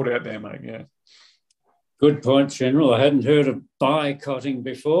to put out there, mate. Yeah. Good point, General. I hadn't heard of boycotting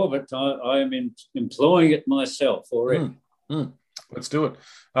before, but I am employing it myself already. Let's do it.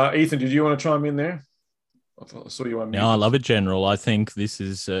 Ethan, did you want to chime in there? I saw you on mute. No, I love it, General. I think this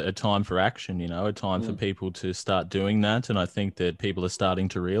is a time for action, a time for people to start doing that. And I think that people are starting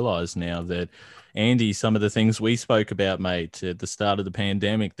to realise now that, Andy, some of the things we spoke about, mate, at the start of the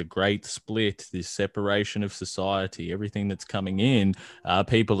pandemic, the great split, this separation of society, everything that's coming in,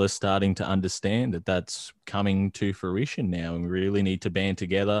 people are starting to understand that that's coming to fruition now. And we really need to band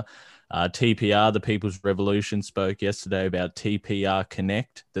together. TPR, the People's Revolution, spoke yesterday about TPR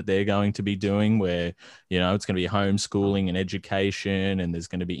Connect that they're going to be doing, where, it's going to be homeschooling and education, and there's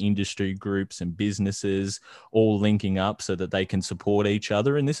going to be industry groups and businesses all linking up so that they can support each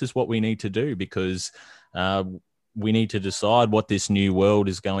other. And this is what we need to do, because we need to decide what this new world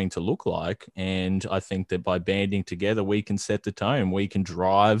is going to look like. And I think that by banding together, we can set the tone. We can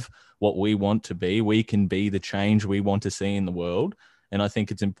drive what we want to be. We can be the change we want to see in the world. And I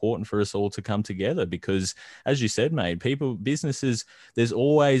think it's important for us all to come together because, as you said, mate, businesses, there's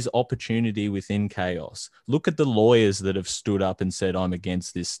always opportunity within chaos. Look at the lawyers that have stood up and said, I'm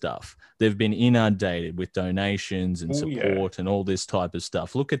against this stuff. They've been inundated with donations and support and all this type of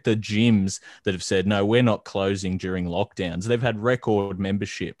stuff. Look at the gyms that have said, no, we're not closing during lockdowns. They've had record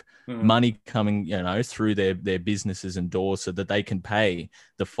membership. Money coming, through their businesses and doors so that they can pay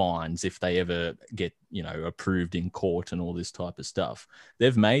the fines if they ever get, approved in court and all this type of stuff.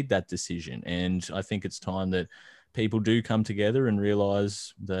 They've made that decision. And I think it's time that people do come together and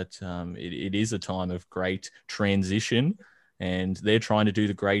realize that it is a time of great transition, and they're trying to do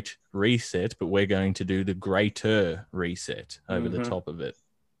the great reset, but we're going to do the greater reset over the top of it.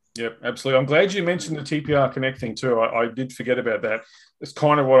 Yep, absolutely. I'm glad you mentioned the TPR Connect thing too. I did forget about that. It's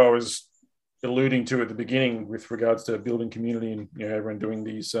kind of what I was alluding to at the beginning with regards to building community and everyone doing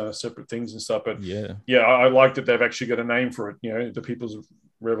these separate things and stuff. But I like that they've actually got a name for it. The People's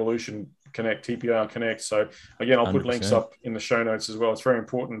Revolution Connect, TPR Connect. So again, I'll put 100%. Links up in the show notes as well. It's very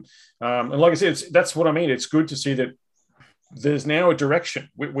important. And like I said, that's what I mean. It's good to see that there's now a direction.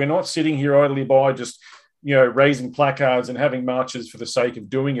 We're not sitting here idly by just raising placards and having marches for the sake of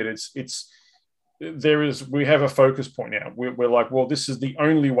doing it. We have a focus point now. We're like, well, this is the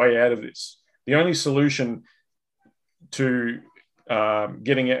only way out of this. The only solution to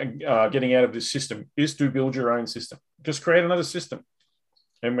getting out of this system is to build your own system. Just create another system.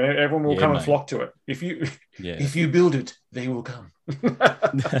 And everyone will Yeah, come and mate. flock to it. If Yeah. you build it, they will come.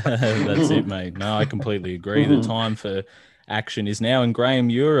 That's it, mate. No, I completely agree. The time for action is now. And Graham,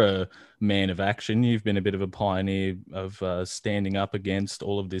 you're a man of action. You've been a bit of a pioneer of standing up against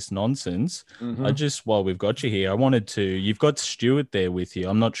all of this nonsense. I just, while we've got you here, you've got Stuart there with you.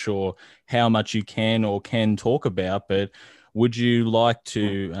 I'm not sure how much you can talk about, but would you like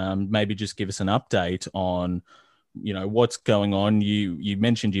to maybe just give us an update on what's going on? You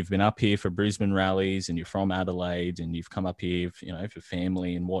mentioned you've been up here for Brisbane rallies and you're from Adelaide and you've come up here for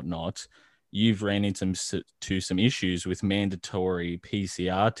family and whatnot. You've ran into some issues with mandatory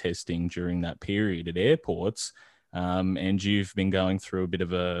PCR testing during that period at airports, and you've been going through a bit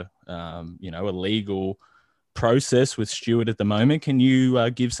of a legal process with Stuart at the moment. Can you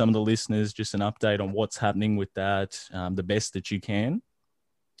give some of the listeners just an update on what's happening with that, the best that you can?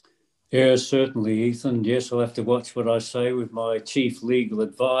 Yeah, certainly, Ethan. Yes, I'll have to watch what I say with my chief legal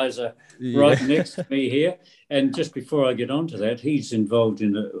advisor right next to me here. And just before I get on to that, he's involved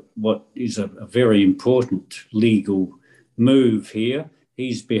in what is a very important legal move here.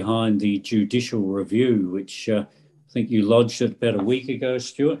 He's behind the judicial review, which I think you lodged it about a week ago,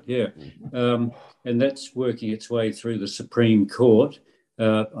 Stuart. Yeah. And that's working its way through the Supreme Court.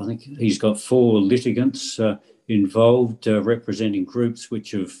 I think he's got 4 litigants involved, representing groups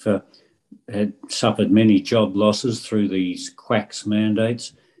which have had suffered many job losses through these quacks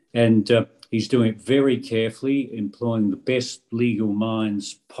mandates. And he's doing it very carefully, employing the best legal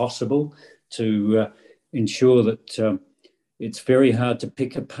minds possible to ensure that it's very hard to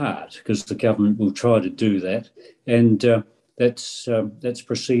pick apart, because the government will try to do that. And that's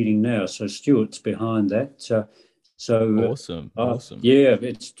proceeding now. So Stuart's behind that. Awesome. Yeah,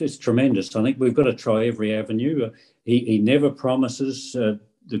 it's tremendous. I think we've got to try every avenue. He never promises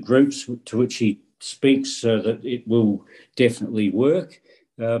the groups to which he speaks that it will definitely work,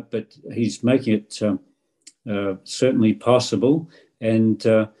 but he's making it certainly possible. And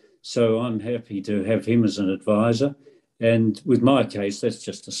so I'm happy to have him as an advisor. And with my case, that's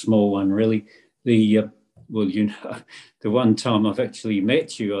just a small one, really. The one time I've actually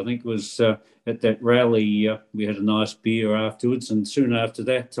met you, I think, was at that rally. We had a nice beer afterwards, and soon after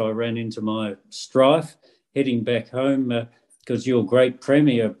that, I ran into my strife heading back home because your great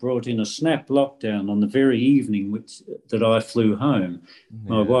premier brought in a snap lockdown on the very evening that I flew home. Yeah.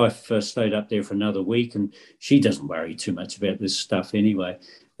 My wife stayed up there for another week, and she doesn't worry too much about this stuff anyway.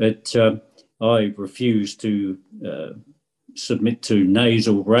 But I refused to submit to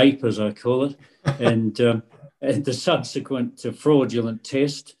nasal rape, as I call it, and the subsequent fraudulent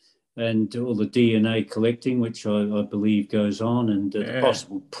test and all the DNA collecting, which I believe goes on, and the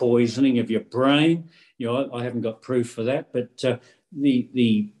possible poisoning of your brain. I haven't got proof for that, but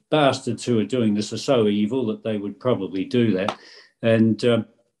the bastards who are doing this are so evil that they would probably do that. And at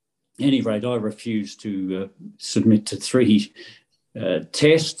any rate, I refused to submit to 3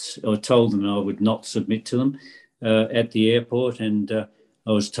 tests. I told them I would not submit to them at the airport, and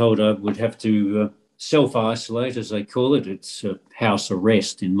I was told I would have to self-isolate, as they call it. It's house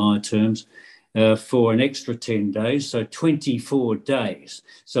arrest in my terms, for an extra 10 days, so 24 days.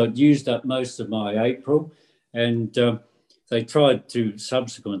 So it used up most of my April, and they tried to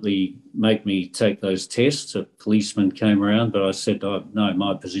subsequently make me take those tests. A policeman came around, but I said, no,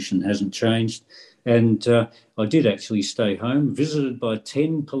 my position hasn't changed. And I did actually stay home, visited by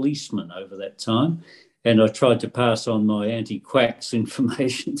 10 policemen over that time. And I tried to pass on my anti-quacks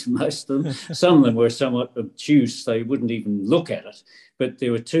information to most of them. Some of them were somewhat obtuse. They wouldn't even look at it. But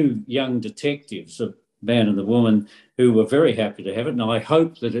there were 2 young detectives, a man and a woman, who were very happy to have it. And I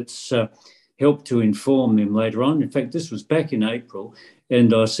hope that it's helped to inform them later on. In fact, this was back in April.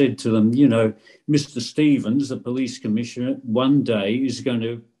 And I said to them, Mr. Stevens, the police commissioner, one day is going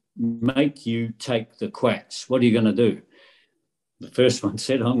to make you take the quacks. What are you going to do? The first one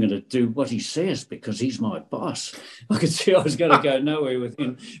said, I'm going to do what he says because he's my boss. I could see I was going to go nowhere with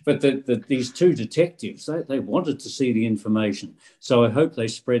him. But these 2 detectives, they wanted to see the information. So I hope they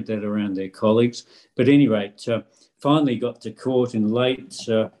spread that around their colleagues. But at any rate, finally got to court in late.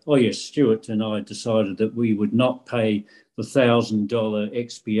 Stuart and I decided that we would not pay the $1,000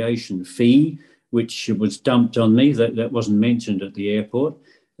 expiation fee, which was dumped on me. That wasn't mentioned at the airport.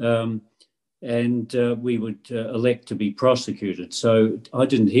 And we would elect to be prosecuted. So I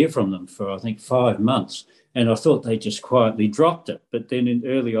didn't hear from them for, I think, 5 months. And I thought they just quietly dropped it. But then in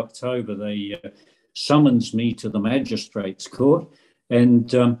early October, they summons me to the magistrates' court.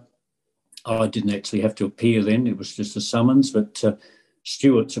 And I didn't actually have to appear then. It was just a summons. But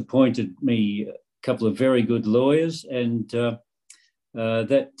Stuart's appointed me a couple of very good lawyers. And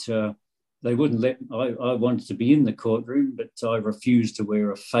that they wouldn't let. I wanted to be in the courtroom, but I refused to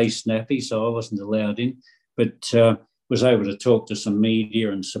wear a face nappy, so I wasn't allowed in. But was able to talk to some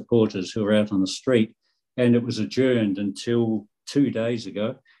media and supporters who were out on the street, and it was adjourned until 2 days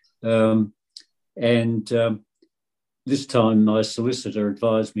ago. This time, my solicitor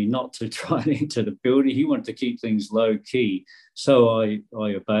advised me not to try and enter the building. He wanted to keep things low key, so I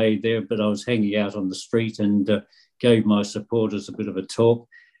obeyed there. But I was hanging out on the street and gave my supporters a bit of a talk.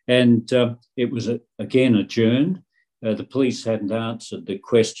 And it was again adjourned. The police hadn't answered the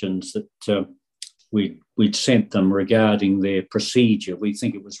questions that we'd sent them regarding their procedure. We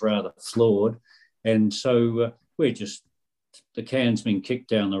think it was rather flawed, and so the can's been kicked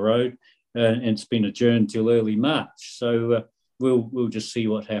down the road. And it's been adjourned till early March. So we'll just see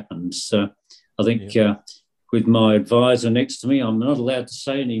what happens. I think with my advisor next to me, I'm not allowed to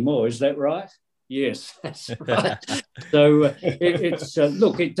say any more. Is that right? Yes, that's right. So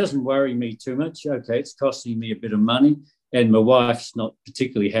look, it doesn't worry me too much. Okay, it's costing me a bit of money. And my wife's not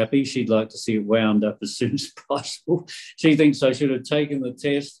particularly happy. She'd like to see it wound up as soon as possible. She thinks I should have taken the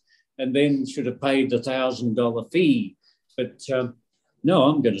test and then should have paid the $1,000 fee. But no,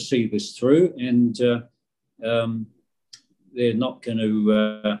 I'm going to see this through, and they're not going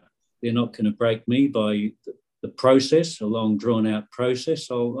to break me by the process, a long drawn out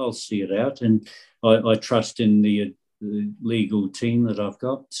process. I'll see it out, and I trust in the legal team that I've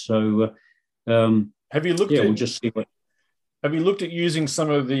got. So have you looked? We'll just see what. Have you looked at using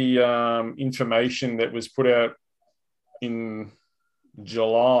some of the information that was put out in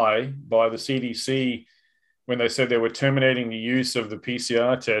July by the CDC? When they said they were terminating the use of the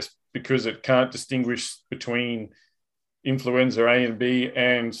PCR test because it can't distinguish between influenza A and B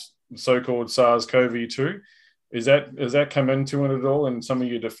and so-called SARS-CoV-2. Has that come into it at all in some of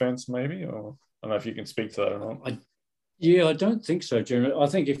your defence, maybe? Or I don't know if you can speak to that or not. I don't think so, General. I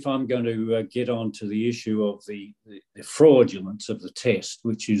think if I'm going to get on to the issue of the fraudulence of the test,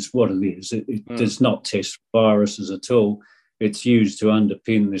 which is what it is, it does not test viruses at all. It's used to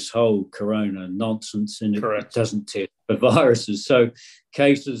underpin this whole corona nonsense, and it doesn't test for viruses. So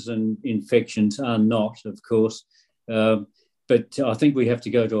cases and infections are not, of course. But I think we have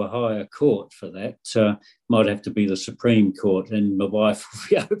to go to a higher court for that. Might have to be the Supreme Court, and my wife will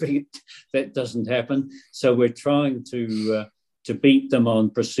be hoping that doesn't happen. So we're trying to beat them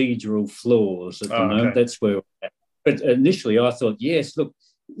on procedural flaws at the moment. That's where we're at. But initially I thought, yes, look,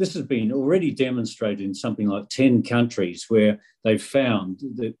 this has been already demonstrated in something like 10 countries where they've found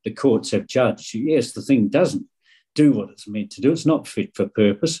that the courts have judged, yes, the thing doesn't do what it's meant to do. It's not fit for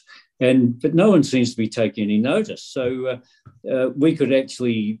purpose. But no one seems to be taking any notice. So we could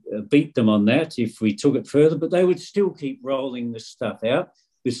actually beat them on that if we took it further, but they would still keep rolling this stuff out,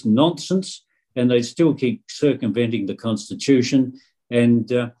 this nonsense, and they'd still keep circumventing the Constitution.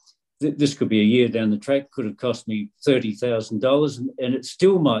 And this could be a year down the track, could have cost me $30,000, and it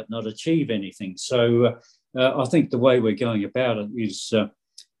still might not achieve anything. So I think the way we're going about it is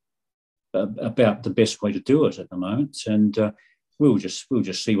about the best way to do it at the moment. And we'll just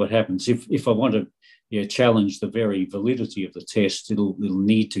see what happens. If I want to challenge the very validity of the test, it'll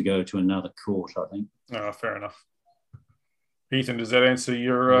need to go to another court, I think. Oh, fair enough. Ethan, does that answer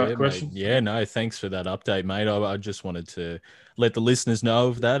your question? Mate. Yeah, no, thanks for that update, mate. I just wanted to let the listeners know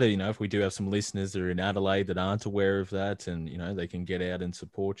of that. If we do have some listeners that are in Adelaide that aren't aware of that, and, they can get out and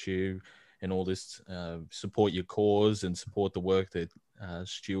support you and all this, support your cause and support the work that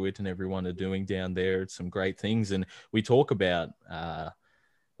Stuart and everyone are doing down there. It's some great things. And we talk about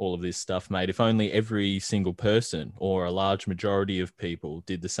all of this stuff, mate. If only every single person or a large majority of people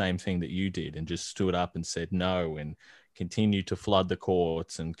did the same thing that you did and just stood up and said no and continue to flood the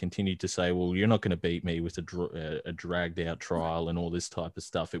courts and continue to say, well, you're not going to beat me with a dragged out trial and all this type of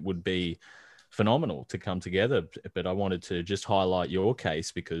stuff, it would be phenomenal to come together. But I wanted to just highlight your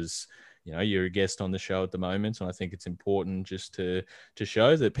case because, you're a guest on the show at the moment. And I think it's important just to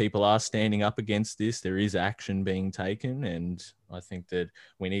show that people are standing up against this. There is action being taken. And I think that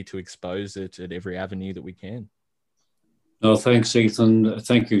we need to expose it at every avenue that we can. Oh, thanks, Ethan.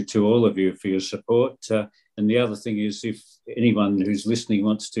 Thank you to all of you for your support. And the other thing is, if anyone who's listening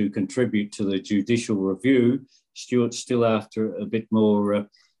wants to contribute to the judicial review, Stuart's still after a bit more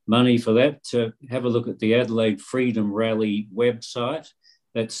money for that. Have a look at the Adelaide Freedom Rally website.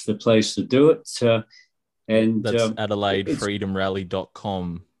 That's the place to do it. And that's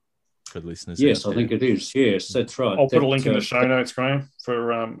AdelaideFreedomRally.com for the listeners. Yes, I think it is. Yes, that's right. I'll put a link in the show notes, Graham,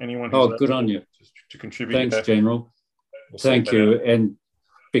 for anyone who's good on you. To contribute. Thanks, General. Thank you. And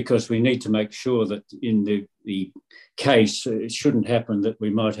because we need to make sure that in the case, it shouldn't happen that we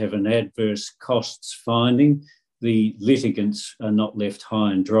might have an adverse costs finding. The litigants are not left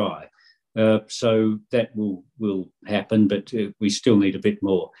high and dry. So that will happen, but we still need a bit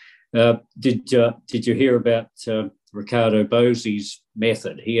more. Did you hear about Ricardo Bosi's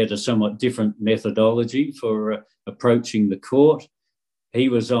method? He had a somewhat different methodology for approaching the court. He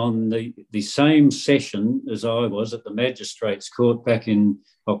was on the same session as I was at the Magistrates Court back in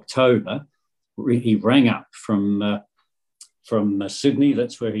October. He rang up from Sydney,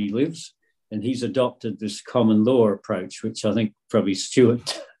 that's where he lives, and he's adopted this common law approach, which I think probably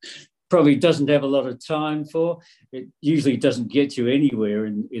Stuart probably doesn't have a lot of time for. It usually doesn't get you anywhere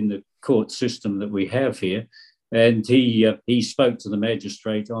in the court system that we have here. And he spoke to the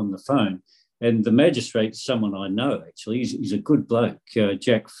magistrate on the phone. And the magistrate's someone I know, actually. He's a good bloke,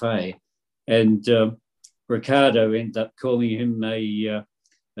 Jack Fay. And Ricardo ended up calling him a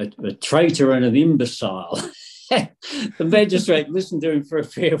traitor and an imbecile. The magistrate listened to him for a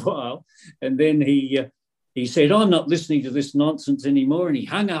fair while, and then he said, "I'm not listening to this nonsense anymore," and he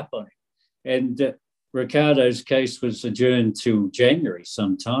hung up on him. And Ricardo's case was adjourned till January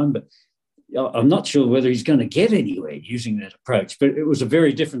sometime, but I'm not sure whether he's going to get anywhere using that approach. But it was a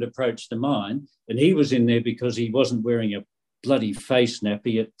very different approach to mine, and he was in there because he wasn't wearing a bloody face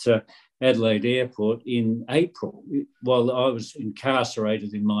nappy at Adelaide Airport in April while I was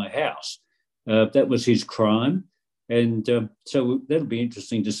incarcerated in my house. That was his crime. And so that'll be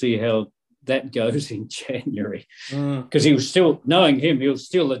interesting to see how that goes in January. Because he was still, knowing him, he'll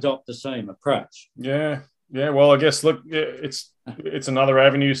still adopt the same approach. Yeah. Well, I guess, look, it's another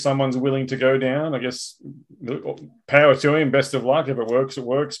avenue someone's willing to go down. I guess power to him, best of luck. If it works, it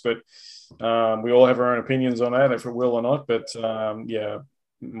works. But we all have our own opinions on that, if it will or not. But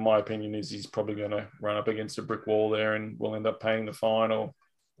my opinion is he's probably going to run up against a brick wall there and will end up paying the fine or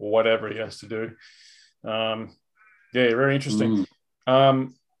whatever he has to do. Very interesting.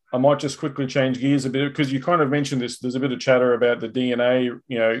 I might just quickly change gears a bit because you kind of mentioned this. There's a bit of chatter about the DNA,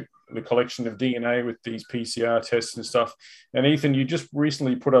 the collection of DNA with these PCR tests and stuff. And Ethan, you just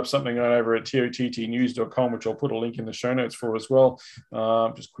recently put up something over at tottnews.com, which I'll put a link in the show notes for as well.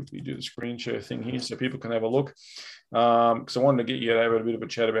 Just quickly do the screen share thing here so people can have a look. Because I wanted to get you to have a bit of a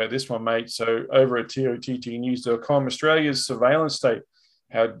chat about this one, mate. So over at tottnews.com, Australia's surveillance state,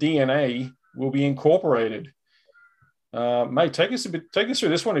 how DNA will be incorporated. Mate, take us through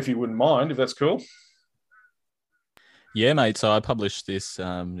this one if you wouldn't mind, if that's cool. Yeah, mate. So I published this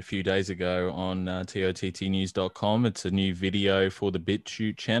a few days ago on tottnews.com. It's a new video for the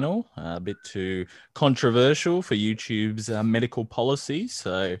BitChute channel, a bit too controversial for YouTube's medical policy.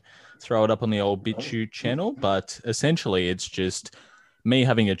 So throw it up on the old BitChute channel. But essentially, it's just me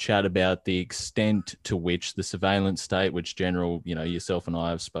having a chat about the extent to which the surveillance state, which General, yourself and I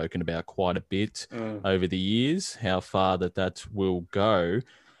have spoken about quite a bit over the years, how far that will go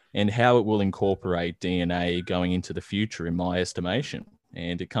and how it will incorporate DNA going into the future, in my estimation.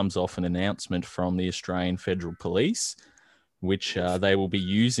 And it comes off an announcement from the Australian Federal Police, which they will be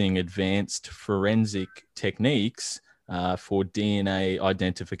using advanced forensic techniques for DNA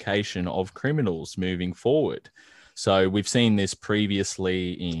identification of criminals moving forward. So we've seen this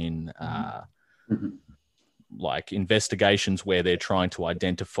previously in like investigations where they're trying to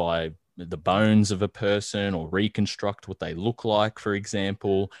identify the bones of a person or reconstruct what they look like, for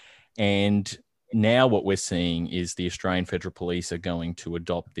example. And now what we're seeing is the Australian Federal Police are going to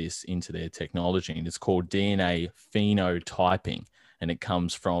adopt this into their technology, and it's called DNA phenotyping. And it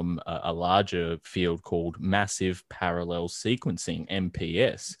comes from a larger field called massive parallel sequencing,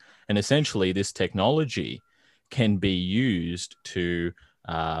 MPS. And essentially this technology can be used to,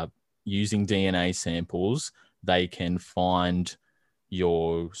 using DNA samples, they can find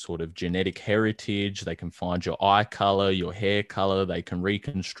your sort of genetic heritage, they can find your eye color, your hair color, they can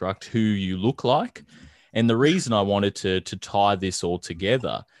reconstruct who you look like. And the reason I wanted to tie this all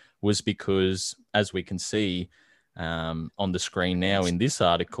together was because, as we can see on the screen now in this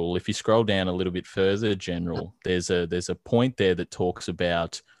article, if you scroll down a little bit further, General, there's a point there that talks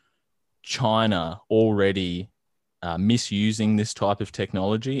about China already misusing this type of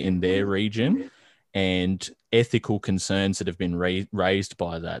technology in their region and ethical concerns that have been raised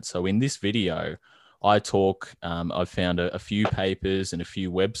by that. So in this video, I talk, I've found a few papers and a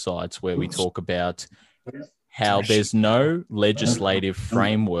few websites where we talk about how there's no legislative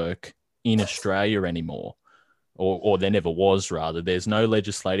framework in Australia anymore, or there never was, rather. There's no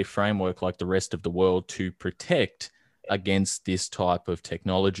legislative framework like the rest of the world to protect against this type of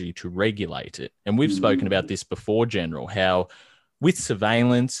technology, to regulate it. And we've spoken about this before, General, how with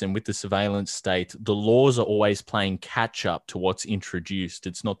surveillance and with the surveillance state, the laws are always playing catch up to what's introduced.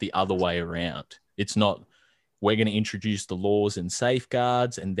 It's not the other way around. It's not we're going to introduce the laws and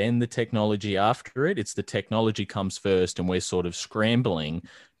safeguards and then the technology after it. It's the technology comes first, and we're sort of scrambling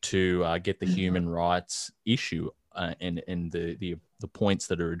to get the human rights issue and the points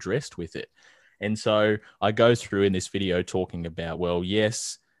that are addressed with it. And so I go through in this video talking about, well,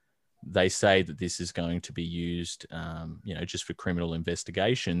 yes, they say that this is going to be used, just for criminal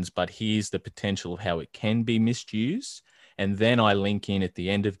investigations, but here's the potential of how it can be misused. And then I link in at the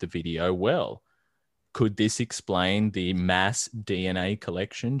end of the video, well, could this explain the mass DNA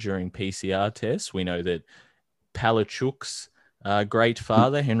collection during PCR tests? We know that Palachuk's great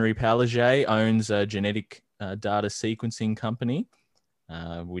father, Henry Palaszczuk, owns a genetic data sequencing company,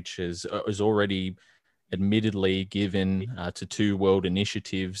 which is already admittedly given to 2 world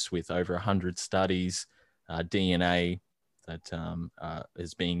initiatives with over 100 studies, DNA that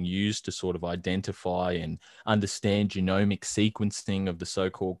is being used to sort of identify and understand genomic sequencing of the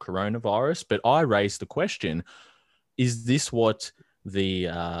so-called coronavirus. But I raised the question, is this what the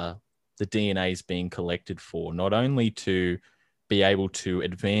DNA is being collected for? Not only to be able to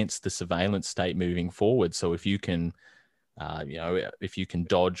advance the surveillance state moving forward. So if you can, if you can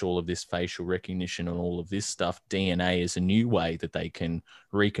dodge all of this facial recognition and all of this stuff, DNA is a new way that they can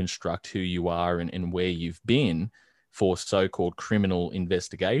reconstruct who you are and where you've been for so-called criminal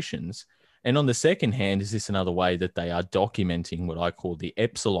investigations. And on the second hand, is this another way that they are documenting what I call the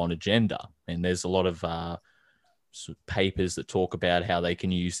Epsilon agenda? And there's a lot of papers that talk about how they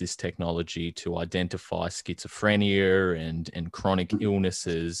can use this technology to identify schizophrenia and chronic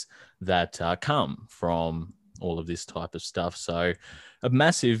illnesses that come from all of this type of stuff. So a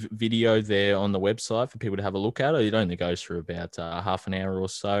massive video there on the website for people to have a look at. It only goes for about half an hour or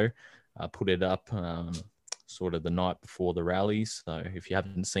so. I put it up sort of the night before the rallies. So if you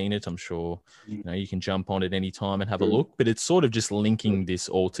haven't seen it, I'm sure you can jump on at any time and have a look. But it's sort of just linking this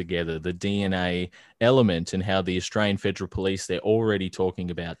all together, the DNA element, and how the Australian Federal Police, they're already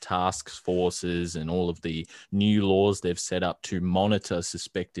talking about task forces and all of the new laws they've set up to monitor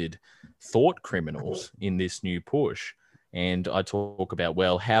suspected thought criminals in this new push. And I talk about,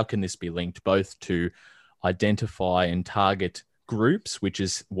 well, how can this be linked both to identify and target groups, which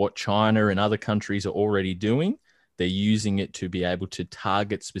is what China and other countries are already doing. They're using it to be able to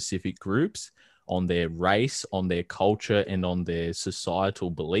target specific groups on their race, on their culture, and on their societal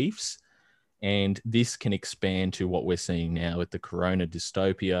beliefs. And this can expand to what we're seeing now with the corona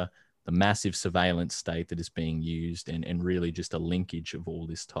dystopia, the massive surveillance state that is being used, and really just a linkage of all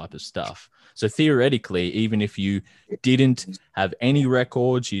this type of stuff. So theoretically, even if you didn't have any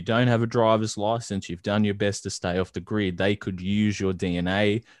records, you don't have a driver's license, you've done your best to stay off the grid, they could use your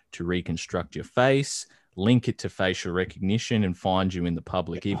DNA to reconstruct your face, link it to facial recognition, and find you in the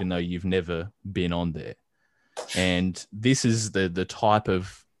public, even though you've never been on there. And this is the type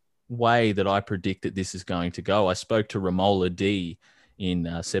of way that I predict that this is going to go. I spoke to Romola D in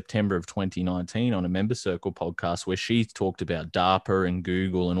September of 2019 on a Member Circle podcast, where she talked about DARPA and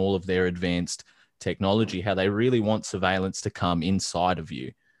Google and all of their advanced technology, how they really want surveillance to come inside of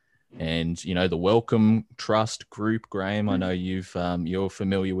you. And, the Wellcome Trust group, Graham, I know you're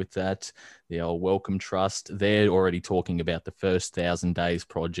familiar with that, the old Wellcome Trust. They're already talking about the first 1,000 Days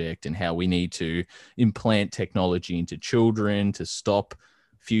project and how we need to implant technology into children to stop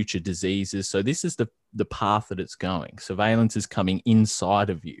future diseases. So this is the path that it's going. Surveillance is coming inside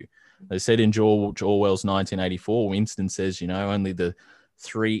of you. They said in George Orwell's 1984, Winston says, only the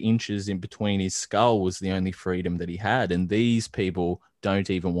 3 inches in between his skull was the only freedom that he had. And these people don't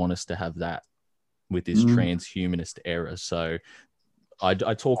even want us to have that with this transhumanist era. So I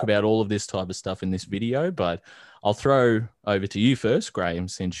talk about all of this type of stuff in this video, but I'll throw over to you first, Graham,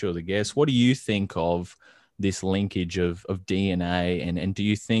 since you're the guest. What do you think of this linkage of DNA, and do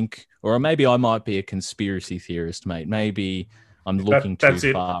you think, or maybe I might be a conspiracy theorist, mate, maybe I'm looking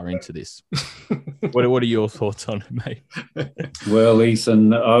too far into this. What are your thoughts on it, mate? Well,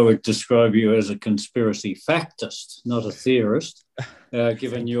 Ethan, I would describe you as a conspiracy factist, not a theorist,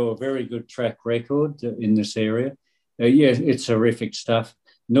 given your very good track record in this area. Yeah, it's horrific stuff.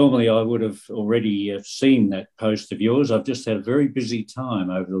 Normally, I would have already seen that post of yours. I've just had a very busy time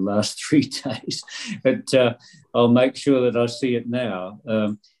over the last 3 days, but I'll make sure that I see it now.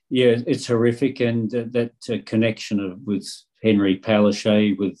 Yeah, it's horrific, and that connection with Henry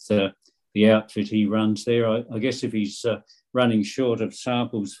Palaszczuk, with the outfit he runs there. I guess if he's running short of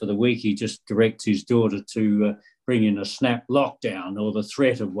samples for the week, he just directs his daughter to bring in a snap lockdown or the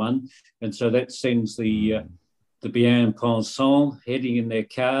threat of one, and so that sends the bien-pensant heading in their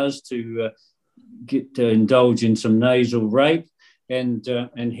cars to get to indulge in some nasal rape, and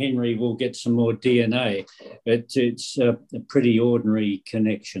Henry will get some more DNA. It's a pretty ordinary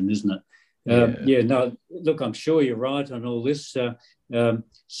connection, isn't it? No, look, I'm sure you're right on all this.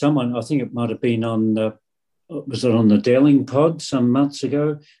 Someone, I think it might have been on, was it on the Delling pod some months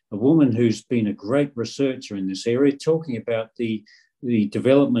ago? A woman who's been a great researcher in this area, talking about the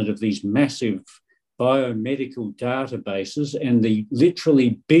development of these massive biomedical databases and the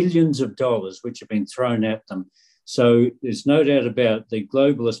literally billions of dollars which have been thrown at them. So there's no doubt about the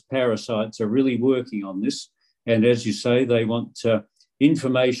globalist parasites are really working on this. And as you say, they want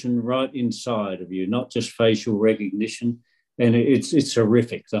information right inside of you, not just facial recognition. And it's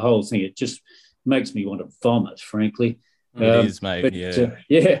horrific, the whole thing. It just makes me want to vomit, frankly. It is, mate. But,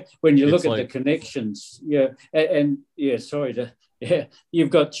 when you look at the connections, you've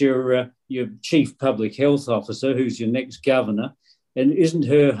got your chief public health officer, who's your next governor, and isn't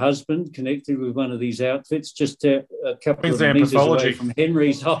her husband connected with one of these outfits just a couple of meters away from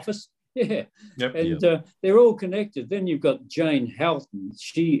Henry's office? Yeah, yep. They're all connected. Then you've got Jane Halton.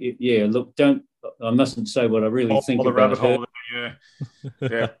 I mustn't say what I really think about her.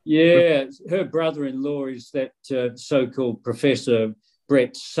 Yeah. Her brother-in-law is that so-called Professor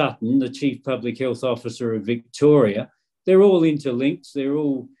Brett Sutton, the Chief Public Health Officer of Victoria. They're all interlinked. They're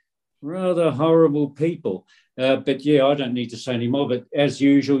all rather horrible people. But I don't need to say any more. But as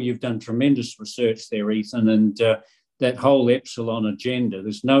usual, you've done tremendous research there, Ethan, and that whole Epsilon agenda.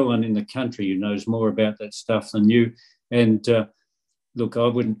 There's no one in the country who knows more about that stuff than you. And look, I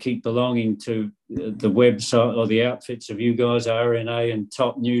wouldn't keep belonging to the website or the outfits of you guys, RNA and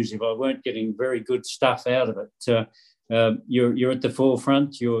Top News, if I weren't getting very good stuff out of it. You're at the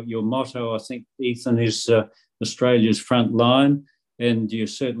forefront. Your motto, I think, Ethan, is Australia's front line, and you're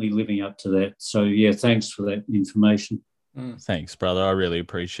certainly living up to that. So, thanks for that information. Thanks, brother. I really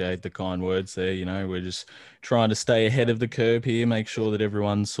appreciate the kind words there. We're just trying to stay ahead of the curve here, make sure that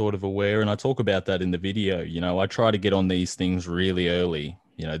everyone's sort of aware. And I talk about that in the video. I try to get on these things really early.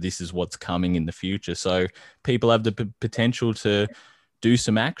 This is what's coming in the future. So people have the potential to do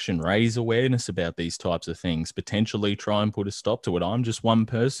some action, raise awareness about these types of things, potentially try and put a stop to it. I'm just one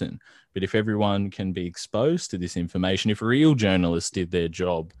person. But if everyone can be exposed to this information, if real journalists did their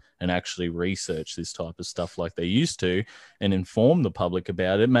job and actually research this type of stuff like they used to and inform the public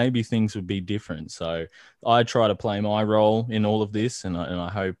about it, maybe things would be different. So I try to play my role in all of this, and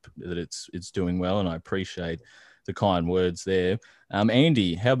I hope that it's doing well, and I appreciate the kind words there.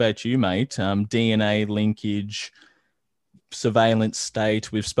 Andy, how about you, mate? DNA linkage, surveillance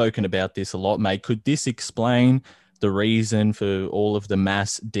state, we've spoken about this a lot, mate. Could this explain the reason for all of the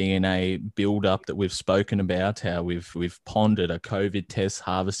mass DNA buildup that we've spoken about, how we've pondered a COVID test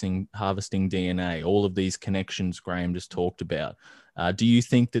harvesting DNA, all of these connections Graham just talked about? Do you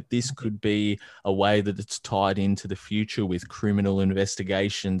think that this could be a way that it's tied into the future with criminal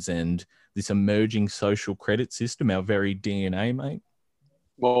investigations and this emerging social credit system, our very DNA, mate?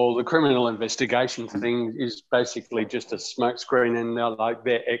 Well, the criminal investigation thing is basically just a smokescreen and like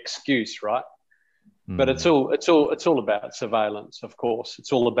their excuse, right? But it's all about surveillance, of course.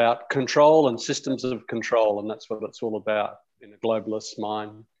 It's all about control and systems of control, and that's what it's all about in a globalist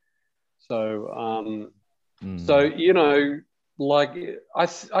mind. So,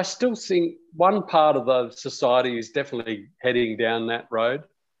 I still think one part of the society is definitely heading down that road,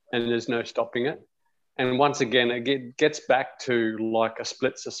 and there's no stopping it. And once again, it gets back to like a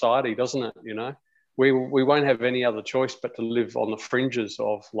split society, doesn't it? We won't have any other choice but to live on the fringes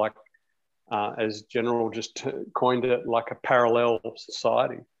of like, as General just coined it, like a parallel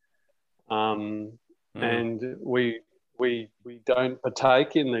society. And we don't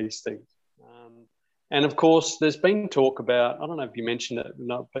partake in these things. And of course, there's been talk about, I don't know if you mentioned it,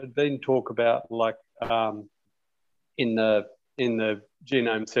 but there's been talk about like in the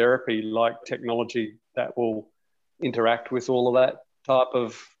genome therapy, like technology that will interact with all of that type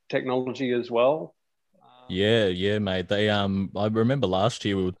of technology as well. Yeah, mate. They I remember last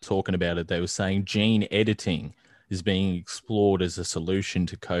year we were talking about it. They were saying gene editing is being explored as a solution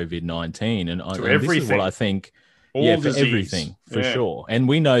to COVID-19, and this is what I think. For everything, for sure. And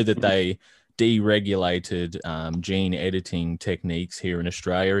we know that they deregulated gene editing techniques here in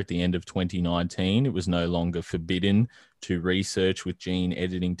Australia at the end of 2019. It was no longer forbidden to research with gene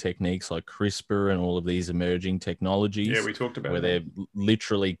editing techniques like CRISPR and all of these emerging technologies. Yeah, we talked about where that. They're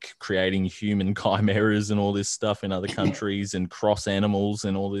literally creating human chimeras and all this stuff in other countries and cross animals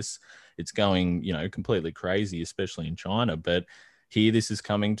and all this. It's going, completely crazy, especially in China. But here, this is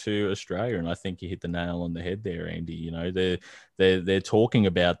coming to Australia, and I think you hit the nail on the head there, Andy. They're talking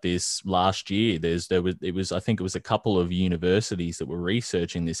about this last year. I think it was a couple of universities that were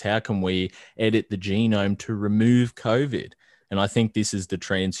researching this. How can we edit the genome to remove COVID? And I think this is the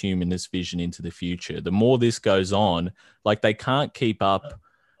transhumanist vision into the future. The more this goes on, like they can't keep up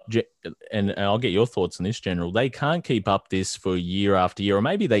and I'll get your thoughts on this, General. They can't keep up this for year after year, or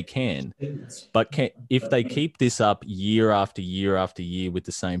maybe they can, but if they keep this up year after year after year with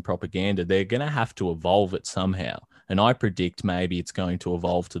the same propaganda, they're going to have to evolve it somehow. And I predict maybe it's going to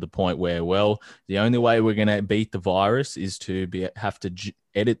evolve to the point where, well, the only way we're going to beat the virus is to have to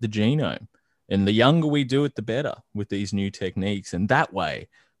edit the genome. And the younger we do it, the better with these new techniques. And that way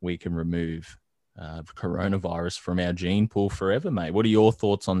we can remove coronavirus from our gene pool forever, mate. What are your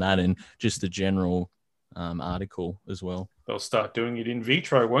thoughts on that and just the general article as well? They'll start doing it in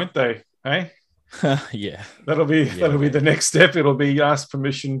vitro, won't they? Hey, yeah, that'll be the next step. It'll be ask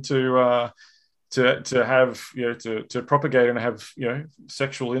permission to have to propagate and have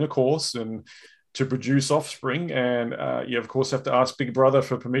sexual intercourse and to produce offspring, and you of course have to ask Big Brother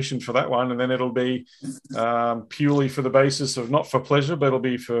for permission for that one, and then it'll be purely for the basis of not for pleasure, but it'll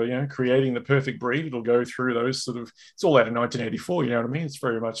be for creating the perfect breed. It'll go through those sort of. It's all out of 1984. You know what I mean? It's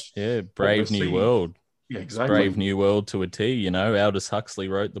very much Brave New World. Yeah, exactly. Brave New World to a T. Aldous Huxley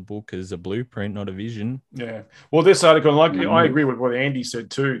wrote the book as a blueprint, not a vision. Yeah. Well, this article, I agree with what Andy said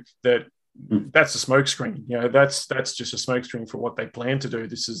too. That's a smokescreen. That's just a smokescreen for what they plan to do.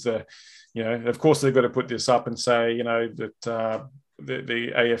 This is the. Of course, they've got to put this up and say, that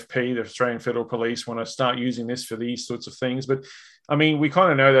the AFP, the Australian Federal Police, want to start using this for these sorts of things. But, I mean, we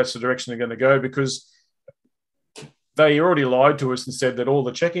kind of know that's the direction they're going to go because they already lied to us and said that all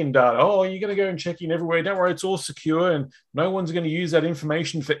the check-in data, you're going to go and check in everywhere. Don't worry, it's all secure and no one's going to use that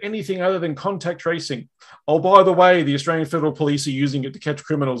information for anything other than contact tracing. Oh, by the way, the Australian Federal Police are using it to catch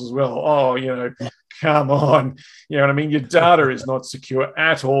criminals as well. Come on. You know what I mean? Your data is not secure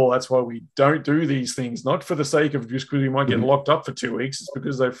at all. That's why we don't do these things, not for the sake of just because you might get locked up for 2 weeks. It's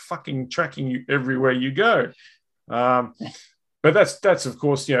because they're fucking tracking you everywhere you go. But that's of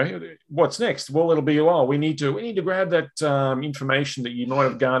course, what's next? Well, it'll be we need to grab that information that you might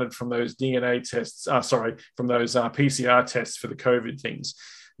have garnered from those DNA tests, from those PCR tests for the COVID things.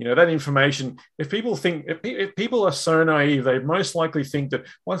 That information, if people are so naive, they most likely think that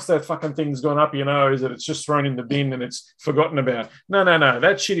once that fucking thing's gone up your nose, that it's just thrown in the bin and it's forgotten about. No.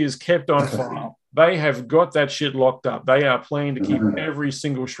 That shit is kept on file. They have got that shit locked up. They are planning to keep every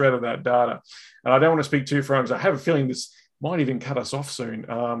single shred of that data. And I don't want to speak too far because I have a feeling this might even cut us off soon.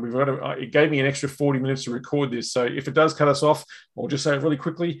 It gave me an extra 40 minutes to record this. So if it does cut us off, I'll just say it really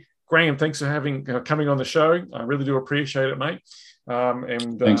quickly. Graham, thanks for coming on the show. I really do appreciate it, mate.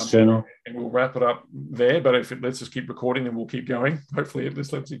 Thanks, General. And we'll wrap it up there. But if it lets us keep recording, then we'll keep going. Hopefully, it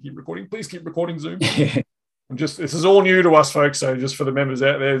lets you keep recording. Please keep recording, Zoom. This is all new to us, folks. So just for the members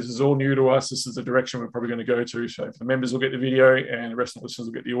out there, this is all new to us. This is the direction we're probably going to go to. So the members will get the video, and the rest of the listeners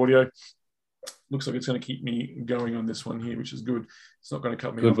will get the audio. Looks like it's going to keep me going on this one here, which is good. It's not going to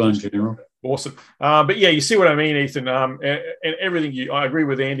cut me off. Good one, General. Awesome. But yeah, you see what I mean, Ethan. And everything I agree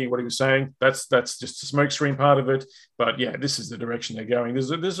with Andy, what he was saying. That's just the smokescreen part of it. But yeah, this is the direction they're going.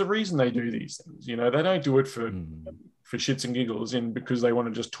 There's a reason they do these things. They don't do it for shits and giggles and because they want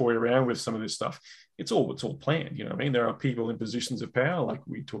to just toy around with some of this stuff. It's all planned. You know what I mean? There are people in positions of power, like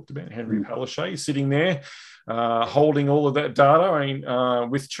we talked about Henry Palaszczuk sitting there, holding all of that data.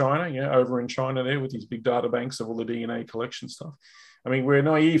 With China, over in China there with these big data banks of all the DNA collection stuff. I mean, we're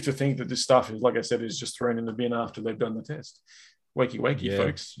naive to think that this stuff is, like I said, is just thrown in the bin after they've done the test. Wakey,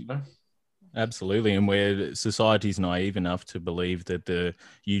 folks, Absolutely. And where society's naive enough to believe that the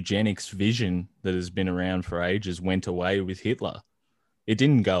eugenics vision that has been around for ages went away with Hitler. It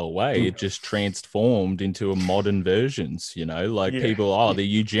didn't go away. It just transformed into a modern versions, people, the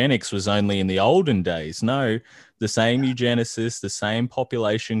eugenics was only in the olden days. No, the same eugenicists, the same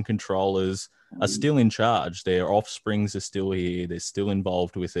population controllers are still in charge. Their offsprings are still here. They're still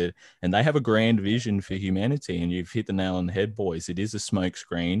involved with it. And they have a grand vision for humanity. And you've hit the nail on the head, boys. It is a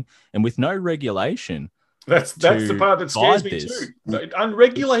smokescreen. And with no regulation. That's the part that scares me too.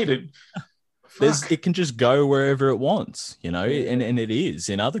 Unregulated. It can just go wherever it wants, and it is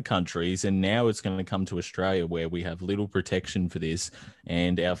in other countries. And now it's going to come to Australia where we have little protection for this.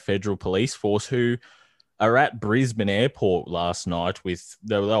 And our federal police force, who are at Brisbane Airport last night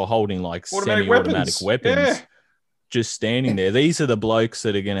they were holding like semi-automatic weapons. Just standing there. These are the blokes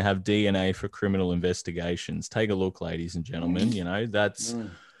that are going to have DNA for criminal investigations. Take a look, ladies and gentlemen.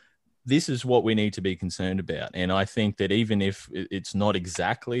 This is what we need to be concerned about. And I think that even if it's not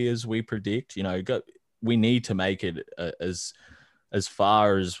exactly as we predict, we need to make it as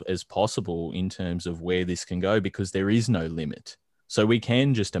far as possible in terms of where this can go, because there is no limit. So we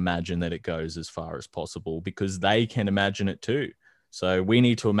can just imagine that it goes as far as possible because they can imagine it too. So we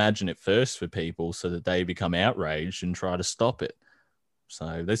need to imagine it first for people so that they become outraged and try to stop it.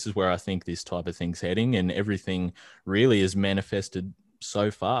 So this is where I think this type of thing's heading, and everything really is manifested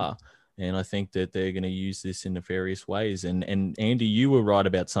so far. And I think that they're going to use this in nefarious ways. And Andy, you were right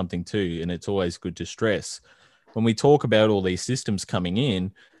about something too, and it's always good to stress. When we talk about all these systems coming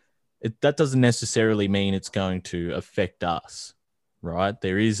in, that doesn't necessarily mean it's going to affect us, right?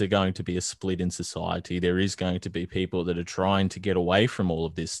 There is going to be a split in society. There is going to be people that are trying to get away from all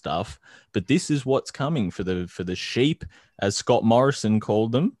of this stuff. But this is what's coming for the sheep, as Scott Morrison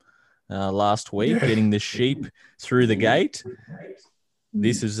called them last week, getting the sheep through the gate.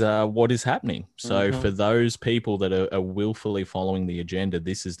 This is what is happening. So for those people that are willfully following the agenda,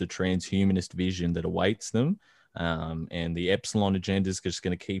 this is the transhumanist vision that awaits them. And the Epsilon agenda is just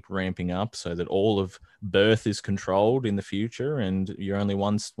going to keep ramping up so that all of birth is controlled in the future. And you're only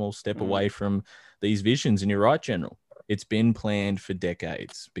one small step away from these visions. And you're right, General. It's been planned for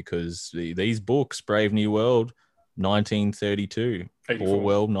decades because these books, Brave New World, 1932, 84.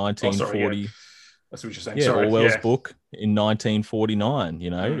 Orwell, 1940. That's what you're saying. Yeah, Sorry. Orwell's book in 1949,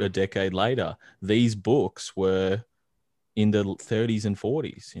 a decade later. These books were in the 30s and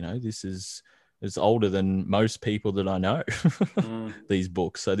 40s. This is older than most people that I know, these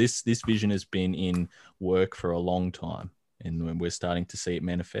books. So this vision has been in work for a long time, and we're starting to see it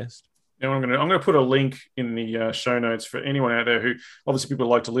manifest. Now I'm going to put a link in the show notes for anyone out there who, obviously, people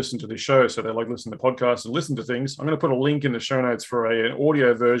like to listen to this show, so they like listen to podcasts and listen to things. I'm going to put a link in the show notes for an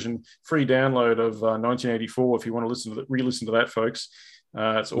audio version, free download of 1984 if you want to re-listen to that, folks.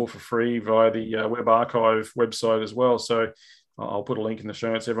 It's all for free via the Web Archive website as well. So I'll put a link in the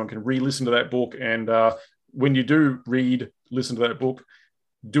show notes. Everyone can re-listen to that book, and when you do listen to that book,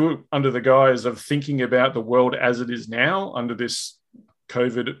 do it under the guise of thinking about the world as it is now under this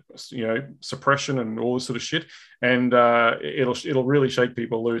COVID, suppression and all this sort of shit, and it'll really shake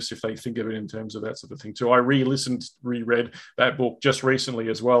people loose if they think of it in terms of that sort of thing too. I reread that book just recently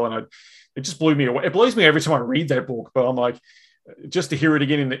as well, and it just blew me away. It blows me every time I read that book, but I'm like, just to hear it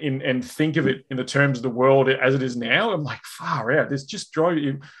again and think of it in the terms of the world as it is now, I'm like, far out. This just drives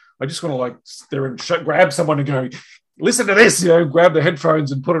you. I just want to sit there and grab someone and go, listen to this, grab the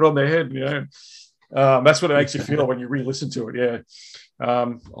headphones and put it on their head. That's what it makes you feel when you re-listen to it. Yeah.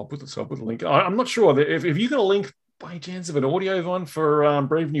 I'll put the link. I'm not sure if you got a link by chance of an audio one for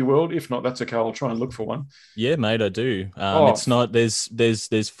Brave New World. If not, that's okay. I'll try and look for one. Yeah, mate, I do. It's not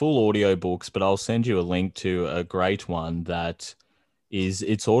there's full audio books, but I'll send you a link to a great one that is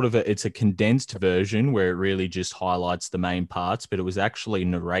it's a condensed version where it really just highlights the main parts, but it was actually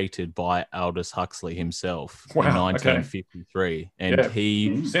narrated by Aldous Huxley himself in 1953, okay. And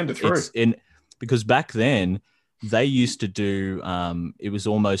he send it through. Because back then they used to do it was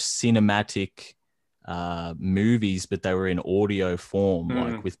almost cinematic movies, but they were in audio form,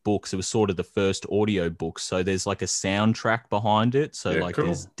 like with books. It was sort of the first audio books. So there's like a soundtrack behind it. So cool.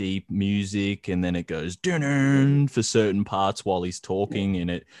 There's deep music, and then it goes dun for certain parts while he's talking,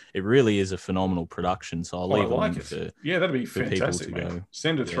 and it really is a phenomenal production. So I'll leave a link for that'd be fantastic, people to man. go.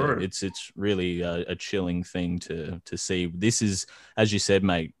 Send it through. It's really a chilling thing to see. This is, as you said,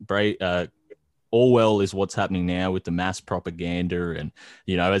 mate, Orwell is what's happening now with the mass propaganda, and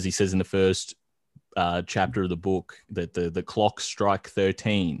as he says in the first chapter of the book, that the clocks strike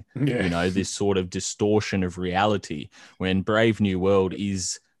 13. This sort of distortion of reality, when Brave New World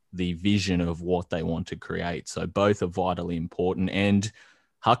is the vision of what they want to create. So both are vitally important, and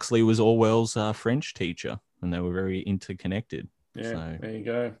Huxley was Orwell's French teacher, and they were very interconnected. There you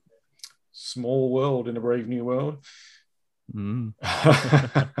go. Small world in a Brave New World.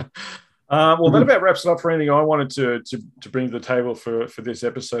 Well, that about wraps it up for anything I wanted to bring to the table for this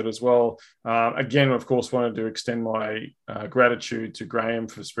episode as well. Again, of course, wanted to extend my gratitude to Graham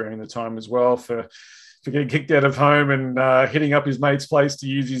for sparing the time as well, for getting kicked out of home and hitting up his mate's place to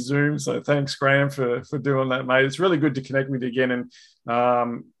use his Zoom. So thanks, Graham, for doing that, mate. It's really good to connect with you again.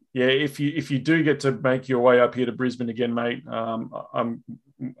 And if you do get to make your way up here to Brisbane again, mate,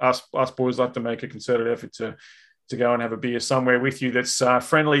 us boys like to make a concerted effort to go and have a beer somewhere with you that's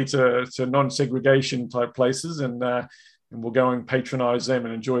friendly to non-segregation type places, and we'll go and patronize them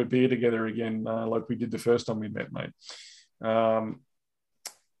and enjoy a beer together again, like we did the first time we met, mate.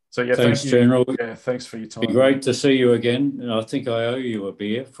 Thanks, General. Yeah, thanks for your time. Be great to see you again. And I think I owe you a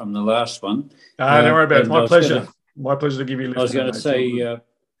beer from the last one. Don't worry about it. My pleasure. My pleasure to give you a listen. I was going to say,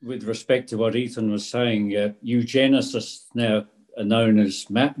 with respect to what Ethan was saying, eugenicists now are known as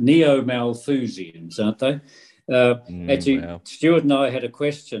neo-Malthusians, aren't they? Actually, wow. Stuart and I had a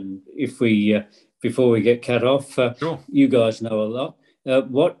question. If we before we get cut off, sure. You guys know a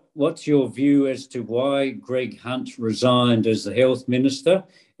lot. What's your view as to why Greg Hunt resigned as the health minister,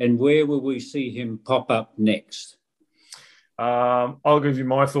 and where will we see him pop up next? I'll give you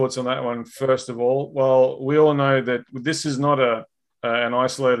my thoughts on that one first of all. Well, we all know that this is not an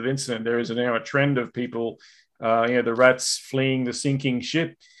isolated incident. There is now a trend of people, the rats fleeing the sinking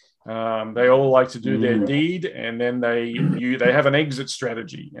ship. They all like to do their deed, and then they have an exit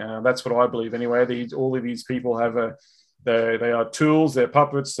strategy. That's what I believe anyway. All of these people have they are tools, they're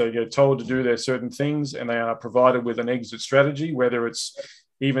puppets. They get told to do their certain things, and they are provided with an exit strategy, whether it's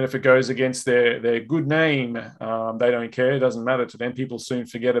even if it goes against their good name, they don't care. It doesn't matter to them. People soon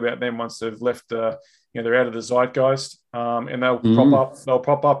forget about them once they've left. They're out of the zeitgeist, and they'll prop up. They'll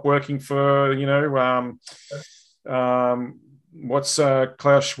pop up working for what's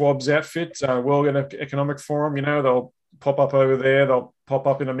Klaus Schwab's outfit, World Economic Forum. They'll pop up over there. They'll pop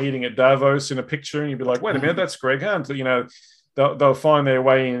up in a meeting at Davos in a picture, and you'd be like, "Wait a minute, that's Greg Hunt." They'll find their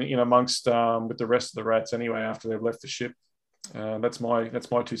way in amongst with the rest of the rats anyway after they've left the ship. That's my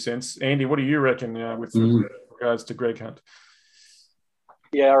 2 cents. Andy, what do you reckon with regards to Greg Hunt?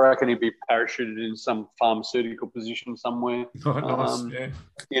 Yeah, I reckon he'd be parachuted in some pharmaceutical position somewhere. Oh, nice.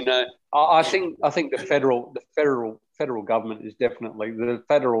 Yeah. I think the federal government is definitely the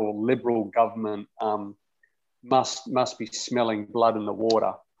federal Liberal government must be smelling blood in the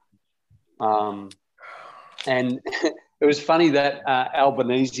water. And it was funny that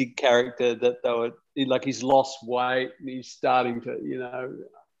Albanese character that they were like, he's lost weight and he's starting to, I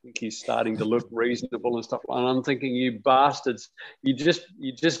think he's starting to look reasonable and stuff. And I'm thinking, you bastards, you're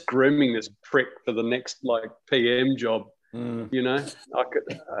just grooming this prick for the next PM job. When I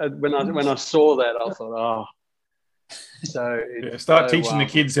saw that, I thought, oh. So start teaching the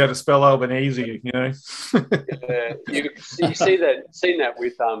kids how to spell Albanese. Yeah, you seen that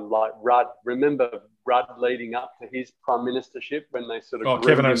with Rudd. Remember Rudd leading up to his prime ministership when they sort of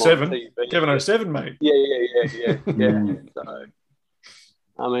Kevin 07, Kevin 07, mate. Yeah. So,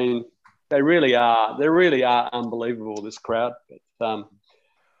 I mean, they really are unbelievable, this crowd. But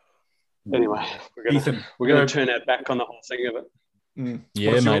anyway, we're going to turn our back on the whole thing of it.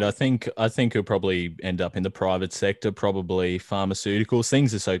 Yeah, mate. I think he'll probably end up in the private sector, probably pharmaceuticals.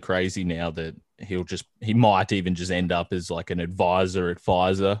 Things are so crazy now that he might even just end up as like an advisor at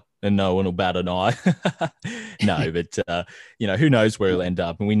Pfizer, and no one will bat an eye. No, but who knows where he'll end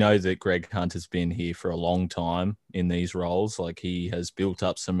up? And we know that Greg Hunt has been here for a long time in these roles. Like, he has built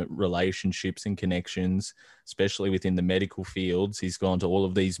up some relationships and connections, especially within the medical fields. He's gone to all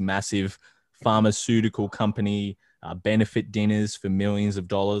of these massive pharmaceutical company benefit dinners for millions of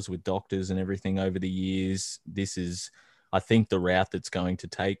dollars with doctors and everything over the years. This is, I think, the route that's going to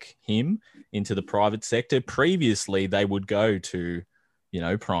take him into the private sector. Previously, they would go to,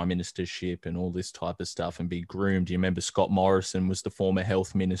 prime ministership and all this type of stuff and be groomed. You remember Scott Morrison was the former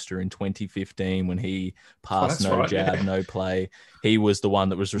health minister in 2015 when he passed jab, no play. He was the one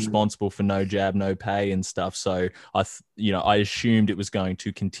that was responsible for no jab, no pay and stuff. So I assumed it was going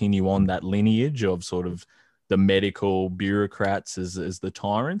to continue on that lineage of sort of the medical bureaucrats as the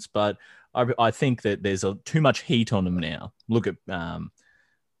tyrants, but I think that there's too much heat on them now. Look at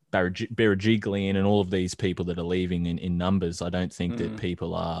Berejiklian and all of these people that are leaving in numbers. I don't think that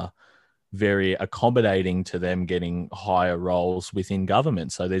people are very accommodating to them getting higher roles within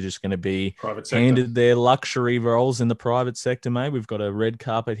government. So they're just going to be handed their luxury roles in the private sector, mate. We've got a red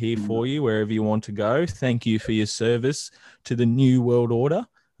carpet here for you wherever you want to go. Thank you for your service to the New World Order.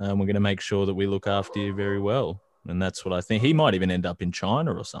 We're going to make sure that we look after you very well. And that's what I think. He might even end up in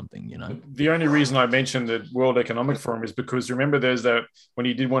China or something, The only reason I mentioned the World Economic Forum is because remember there's that when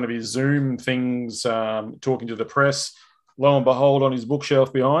he did one of his Zoom things talking to the press, lo and behold, on his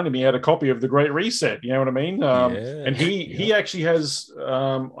bookshelf behind him, he had a copy of The Great Reset. You know what I mean? And he actually has,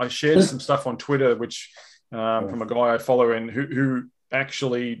 I shared some stuff on Twitter, which from a guy I follow and who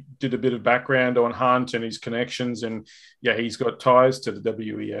actually did a bit of background on Hunt and his connections, and he's got ties to the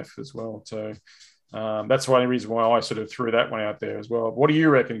WEF as well. So that's the only reason why I sort of threw that one out there as well. What do you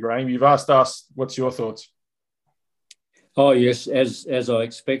reckon, Graham? You've asked us. What's your thoughts? Oh yes, as I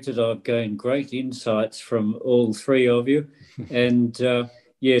expected, I've gained great insights from all three of you, and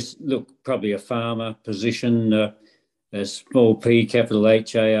yes, look, probably a farmer position, a small P, capital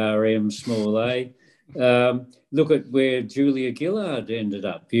HARM, small A. Look at where Julia Gillard ended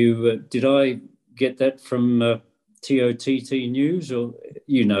up. Did I get that from TOTT News, or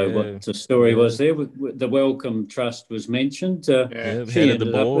what the story was there? The Wellcome Trust was mentioned. She ended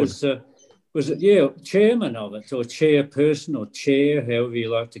the board. Was it chairman of it, or chairperson, or chair, however you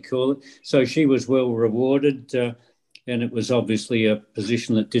like to call it. So she was well rewarded, and it was obviously a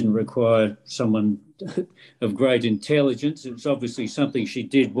position that didn't require someone of great intelligence. It was obviously something she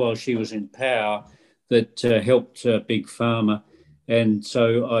did while she was in power that helped Big Pharma. And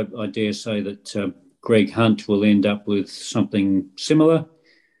so I dare say that Greg Hunt will end up with something similar.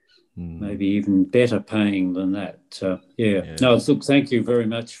 maybe even better paying than that. Yeah. No, look, thank you very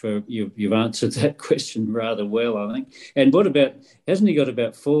much for you've answered that question rather well, I think. And what about, hasn't he got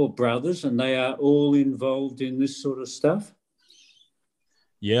about 4 brothers and they are all involved in this sort of stuff?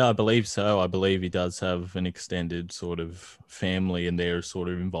 Yeah, I believe so. I believe he does have an extended sort of family and they're sort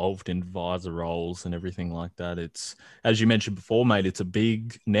of involved in advisor roles and everything like that. It's, as you mentioned before, mate, it's a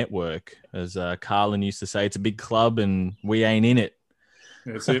big network. As Carlin used to say, it's a big club and we ain't in it.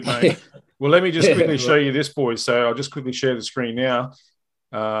 That's it, mate. Well, let me just quickly show you this, boys. So I'll just quickly share the screen now.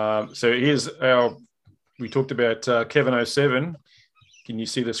 So here's we talked about Kevin 07. Can you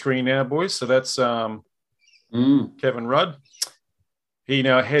see the screen now, boys? So that's Kevin Rudd. He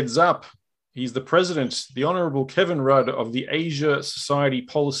now heads up. He's the president, the Honourable Kevin Rudd of the Asia Society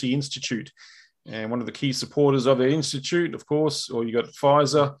Policy Institute, and one of the key supporters of the institute, of course. Or you got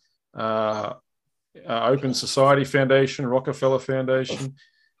Pfizer, Open Society Foundation, Rockefeller Foundation,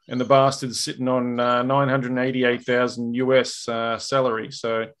 and the bastard's sitting on $988,000 US salary.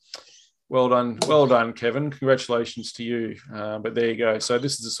 So well done, Kevin. Congratulations to you. But there you go. So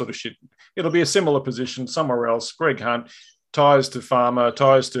this is the sort of shit. It'll be a similar position somewhere else. Greg Hunt. Ties to pharma,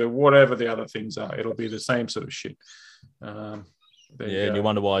 ties to whatever the other things are. It'll be the same sort of shit. And you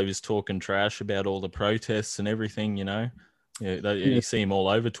wonder why he was talking trash about all the protests and everything, you know. You see him all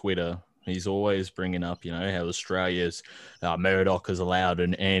over Twitter. He's always bringing up, you know, how Australia's Murdoch has allowed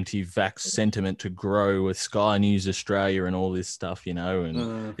an anti-vax sentiment to grow with Sky News Australia and all this stuff, you know,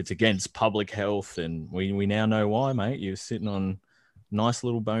 and it's against public health. And we now know why, mate. You're sitting on a nice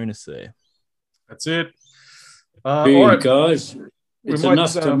little bonus there. That's it. Right. Guys, it's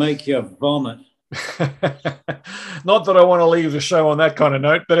enough to make you vomit. Not that I want to leave the show on that kind of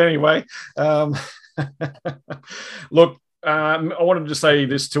note, but anyway, look, I wanted to say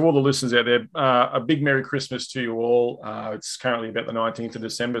this to all the listeners out there. A big Merry Christmas to you all. It's currently about the 19th of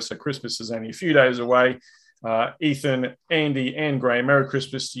December, so Christmas is only a few days away. Ethan, Andy, and Graham, Merry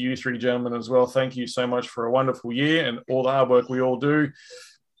Christmas to you 3 gentlemen as well. Thank you so much for a wonderful year and all the hard work we all do.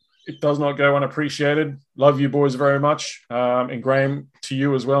 It does not go unappreciated. Love you boys very much. And Graham, to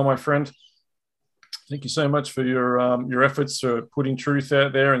you as well, my friend. Thank you so much for your efforts for putting truth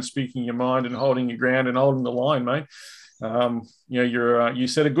out there and speaking your mind and holding your ground and holding the line, mate. You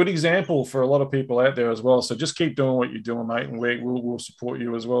set a good example for a lot of people out there as well. So just keep doing what you're doing, mate, and we'll support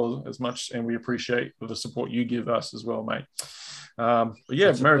you as well as much, and we appreciate the support you give us as well, mate. But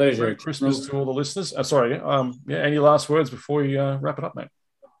yeah, Merry Christmas to all the listeners. Any last words before you wrap it up, mate?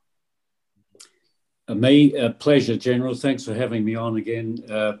 A pleasure, General. Thanks for having me on again.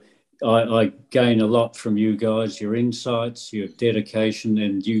 I gain a lot from you guys, your insights, your dedication,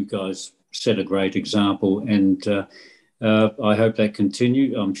 and you guys set a great example. And I hope that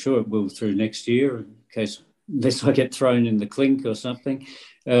continues. I'm sure it will through next year, unless I get thrown in the clink or something.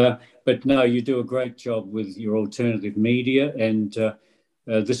 But no, you do a great job with your alternative media, and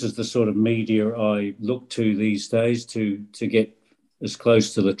this is the sort of media I look to these days to get as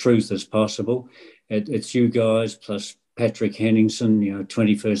close to the truth as possible. It's you guys plus Patrick Henningson,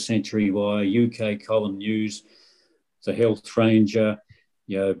 21st Century Wire, UK Column News, the Health Ranger,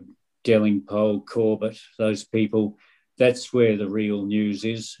 Delingpole, Corbett, those people. That's where the real news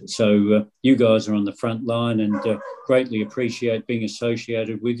is. So you guys are on the front line, and greatly appreciate being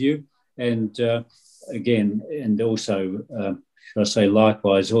associated with you. And again, and also, should I say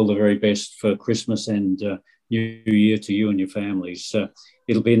likewise, all the very best for Christmas and New Year to you and your families.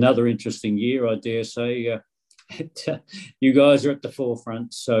 It'll be another interesting year, I dare say. You guys are at the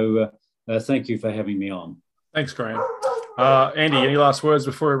forefront, so thank you for having me on. Thanks, Graham. Andy, any last words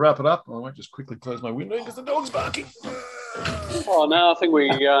before we wrap it up? I might just quickly close my window because the dog's barking. Oh no, I think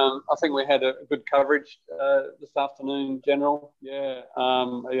we had a good coverage this afternoon, General. Yeah,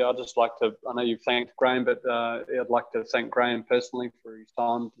 I'd just like to. I know you've thanked Graham, but I'd like to thank Graham personally for his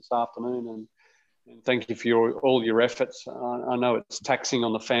time this afternoon, and thank you for all your efforts. I know it's taxing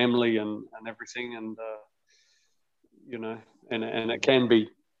on the family and everything, and and it can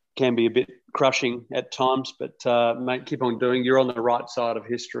be a bit crushing at times, but mate, keep on doing. You're on the right side of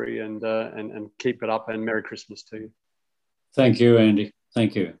history, and keep it up. And Merry Christmas to you. Thank you, Andy.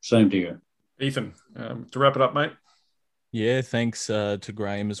 Thank you. Same to you. Ethan, to wrap it up, mate. Yeah, thanks to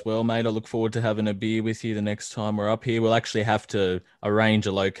Graham as well, mate. I look forward to having a beer with you the next time we're up here. We'll actually have to arrange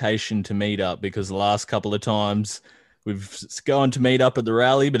a location to meet up because the last couple of times we've gone to meet up at the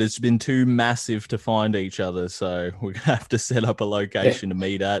rally, but it's been too massive to find each other. So we're going to have to set up a location to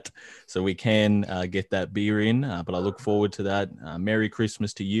meet at so we can get that beer in. But I look forward to that. Merry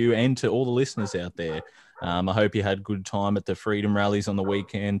Christmas to you and to all the listeners out there. I hope you had a good time at the Freedom Rallies on the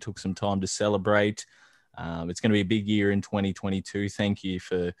weekend, took some time to celebrate. It's going to be a big year in 2022. Thank you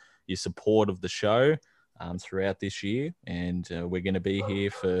for your support of the show throughout this year. And we're going to be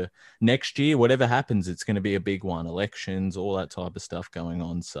here for next year. Whatever happens, it's going to be a big one. Elections, all that type of stuff going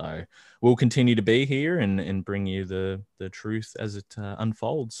on. So we'll continue to be here and bring you the truth as it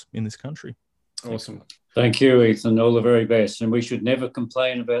unfolds in this country. Awesome. Thank you, Ethan. All the very best. And we should never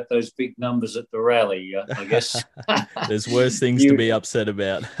complain about those big numbers at the rally, I guess. There's worse things to be upset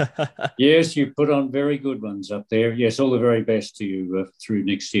about. Yes, you put on very good ones up there. Yes, all the very best to you through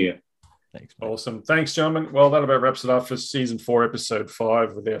next year. Thanks, mate. Awesome. Thanks, gentlemen. Well, that about wraps it up for season 4, episode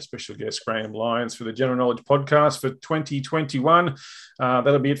 5 with our special guest, Graham Lyons, for the General Knowledge podcast for 2021.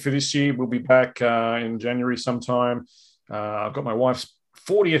 That'll be it for this year. We'll be back in January sometime. I've got my wife's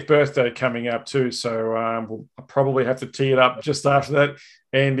 40th birthday coming up too, so we'll probably have to tee it up just after that.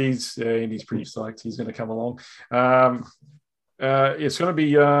 Andy's pretty psyched. He's going to come along. It's going to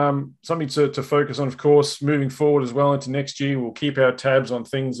be something to focus on, of course, moving forward as well into next year. We'll keep our tabs on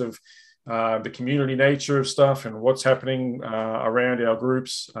things of the community nature of stuff and what's happening around our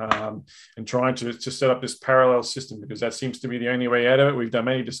groups, and trying to set up this parallel system, because that seems to be the only way out of it. We've done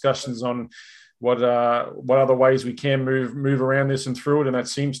many discussions on what other ways we can move around this and through it, and that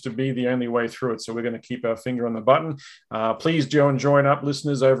seems to be the only way through it. So we're going to keep our finger on the button. Please join up,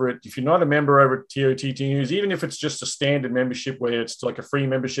 listeners, over at, if you're not a member over at TOTT News, even if it's just a standard membership where it's like a free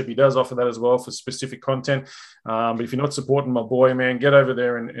membership, he does offer that as well for specific content. But if you're not supporting my boy, man, get over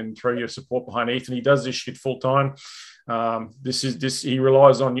there and throw your support behind Ethan. He does this shit full time. He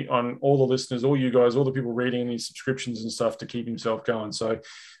relies on all the listeners, all you guys, all the people reading these subscriptions and stuff to keep himself going. So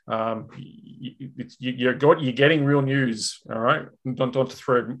you're getting real news. All right, don't to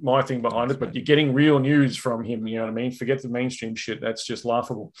throw my thing behind it, but you're getting real news from him. You know what I mean? Forget the mainstream shit. That's just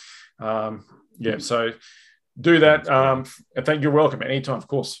laughable. So do that. And you're welcome anytime, of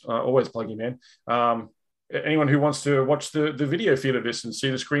course. Always plug you, man. Anyone who wants to watch the video feed of this and see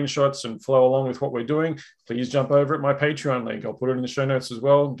the screenshots and flow along with what we're doing, please jump over at my Patreon link. I'll put it in the show notes as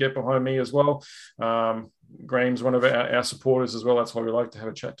well. Get behind me as well. Graham's one of our supporters as well. That's why we like to have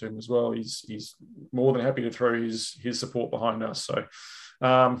a chat to him as well. He's more than happy to throw his support behind us. So,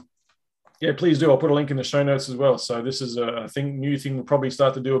 please do. I'll put a link in the show notes as well. So this is a new thing we'll probably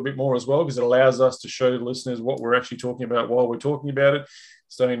start to do a bit more as well, because it allows us to show the listeners what we're actually talking about while we're talking about it.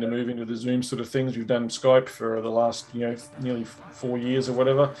 Starting to move into the Zoom sort of things. We've done Skype for the last, nearly 4 years or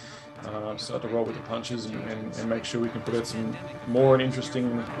whatever. Start to roll with the punches and make sure we can put out some more and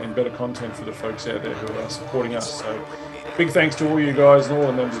interesting and better content for the folks out there who are supporting us. So big thanks to all you guys and all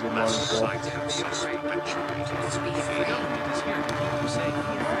the members of mine as well.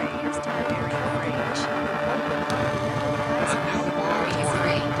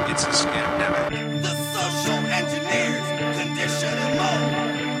 It's a scandemic. The social engineers condition and mold.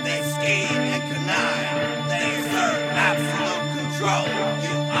 They scheme and connive. They exert absolute control.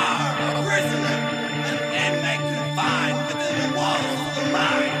 You are a prisoner, an inmate confined within the walls of the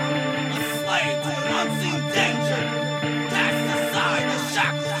mind, a slave to an unseen danger. Cast aside the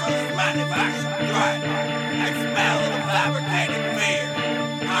shackles of manufactured threat. Expel the fabricated fear.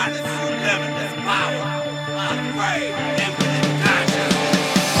 Harness your limitless power. Unafraid, infinite conscience.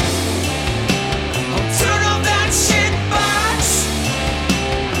 Turn off that shit box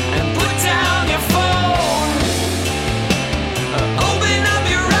and put down your phone. Open up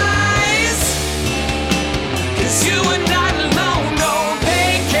your eyes, 'cause you are not alone. No,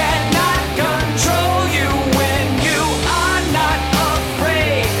 they cannot control you when you are not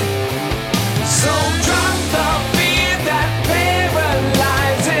afraid. So drop the fear that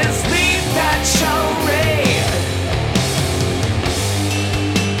paralyzes, leave that charade.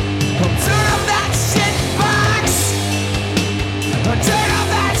 Turn off that shit box. Turn off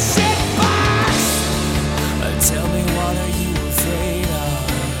that shit box. Tell me, what are you afraid of?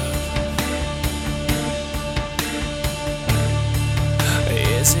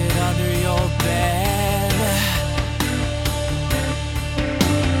 Is it under your bed?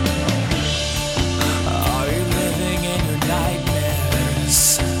 Are you living in your nightmares?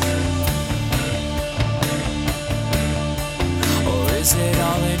 Or is it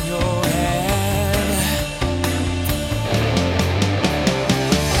all in your head?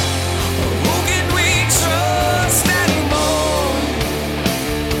 Who can we trust anymore?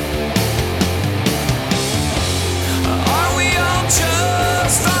 Are we all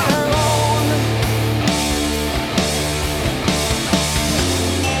just on our own?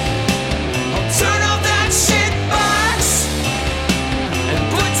 Turn off that shit box and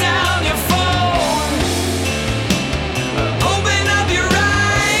put down your phone. Open up your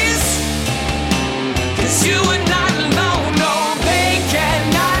eyes.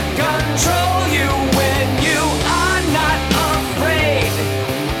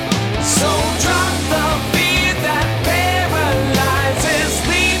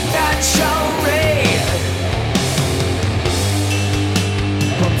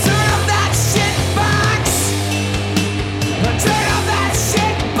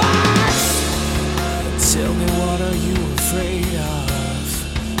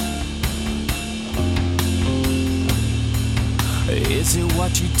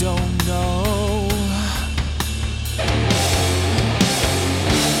 what you don't know.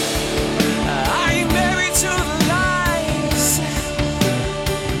 Are you married to the lies?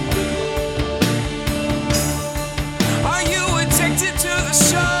 Are you addicted to the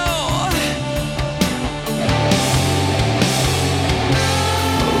show?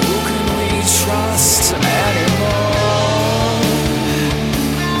 Who can we trust anymore?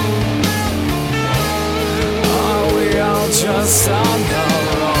 Are we all just on our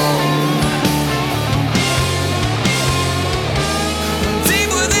own? Deep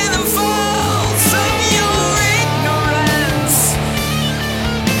within the folds of your ignorance,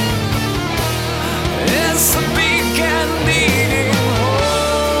 it's the beacon leading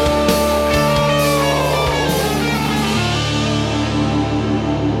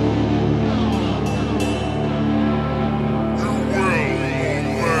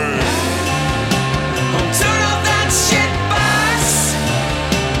turn off that shit box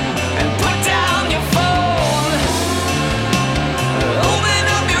and put down your phone. Open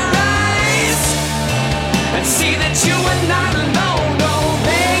up your eyes and see that you are not alone. No,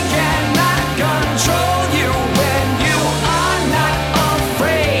 they cannot control you when you are not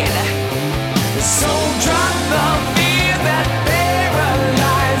afraid. So drop the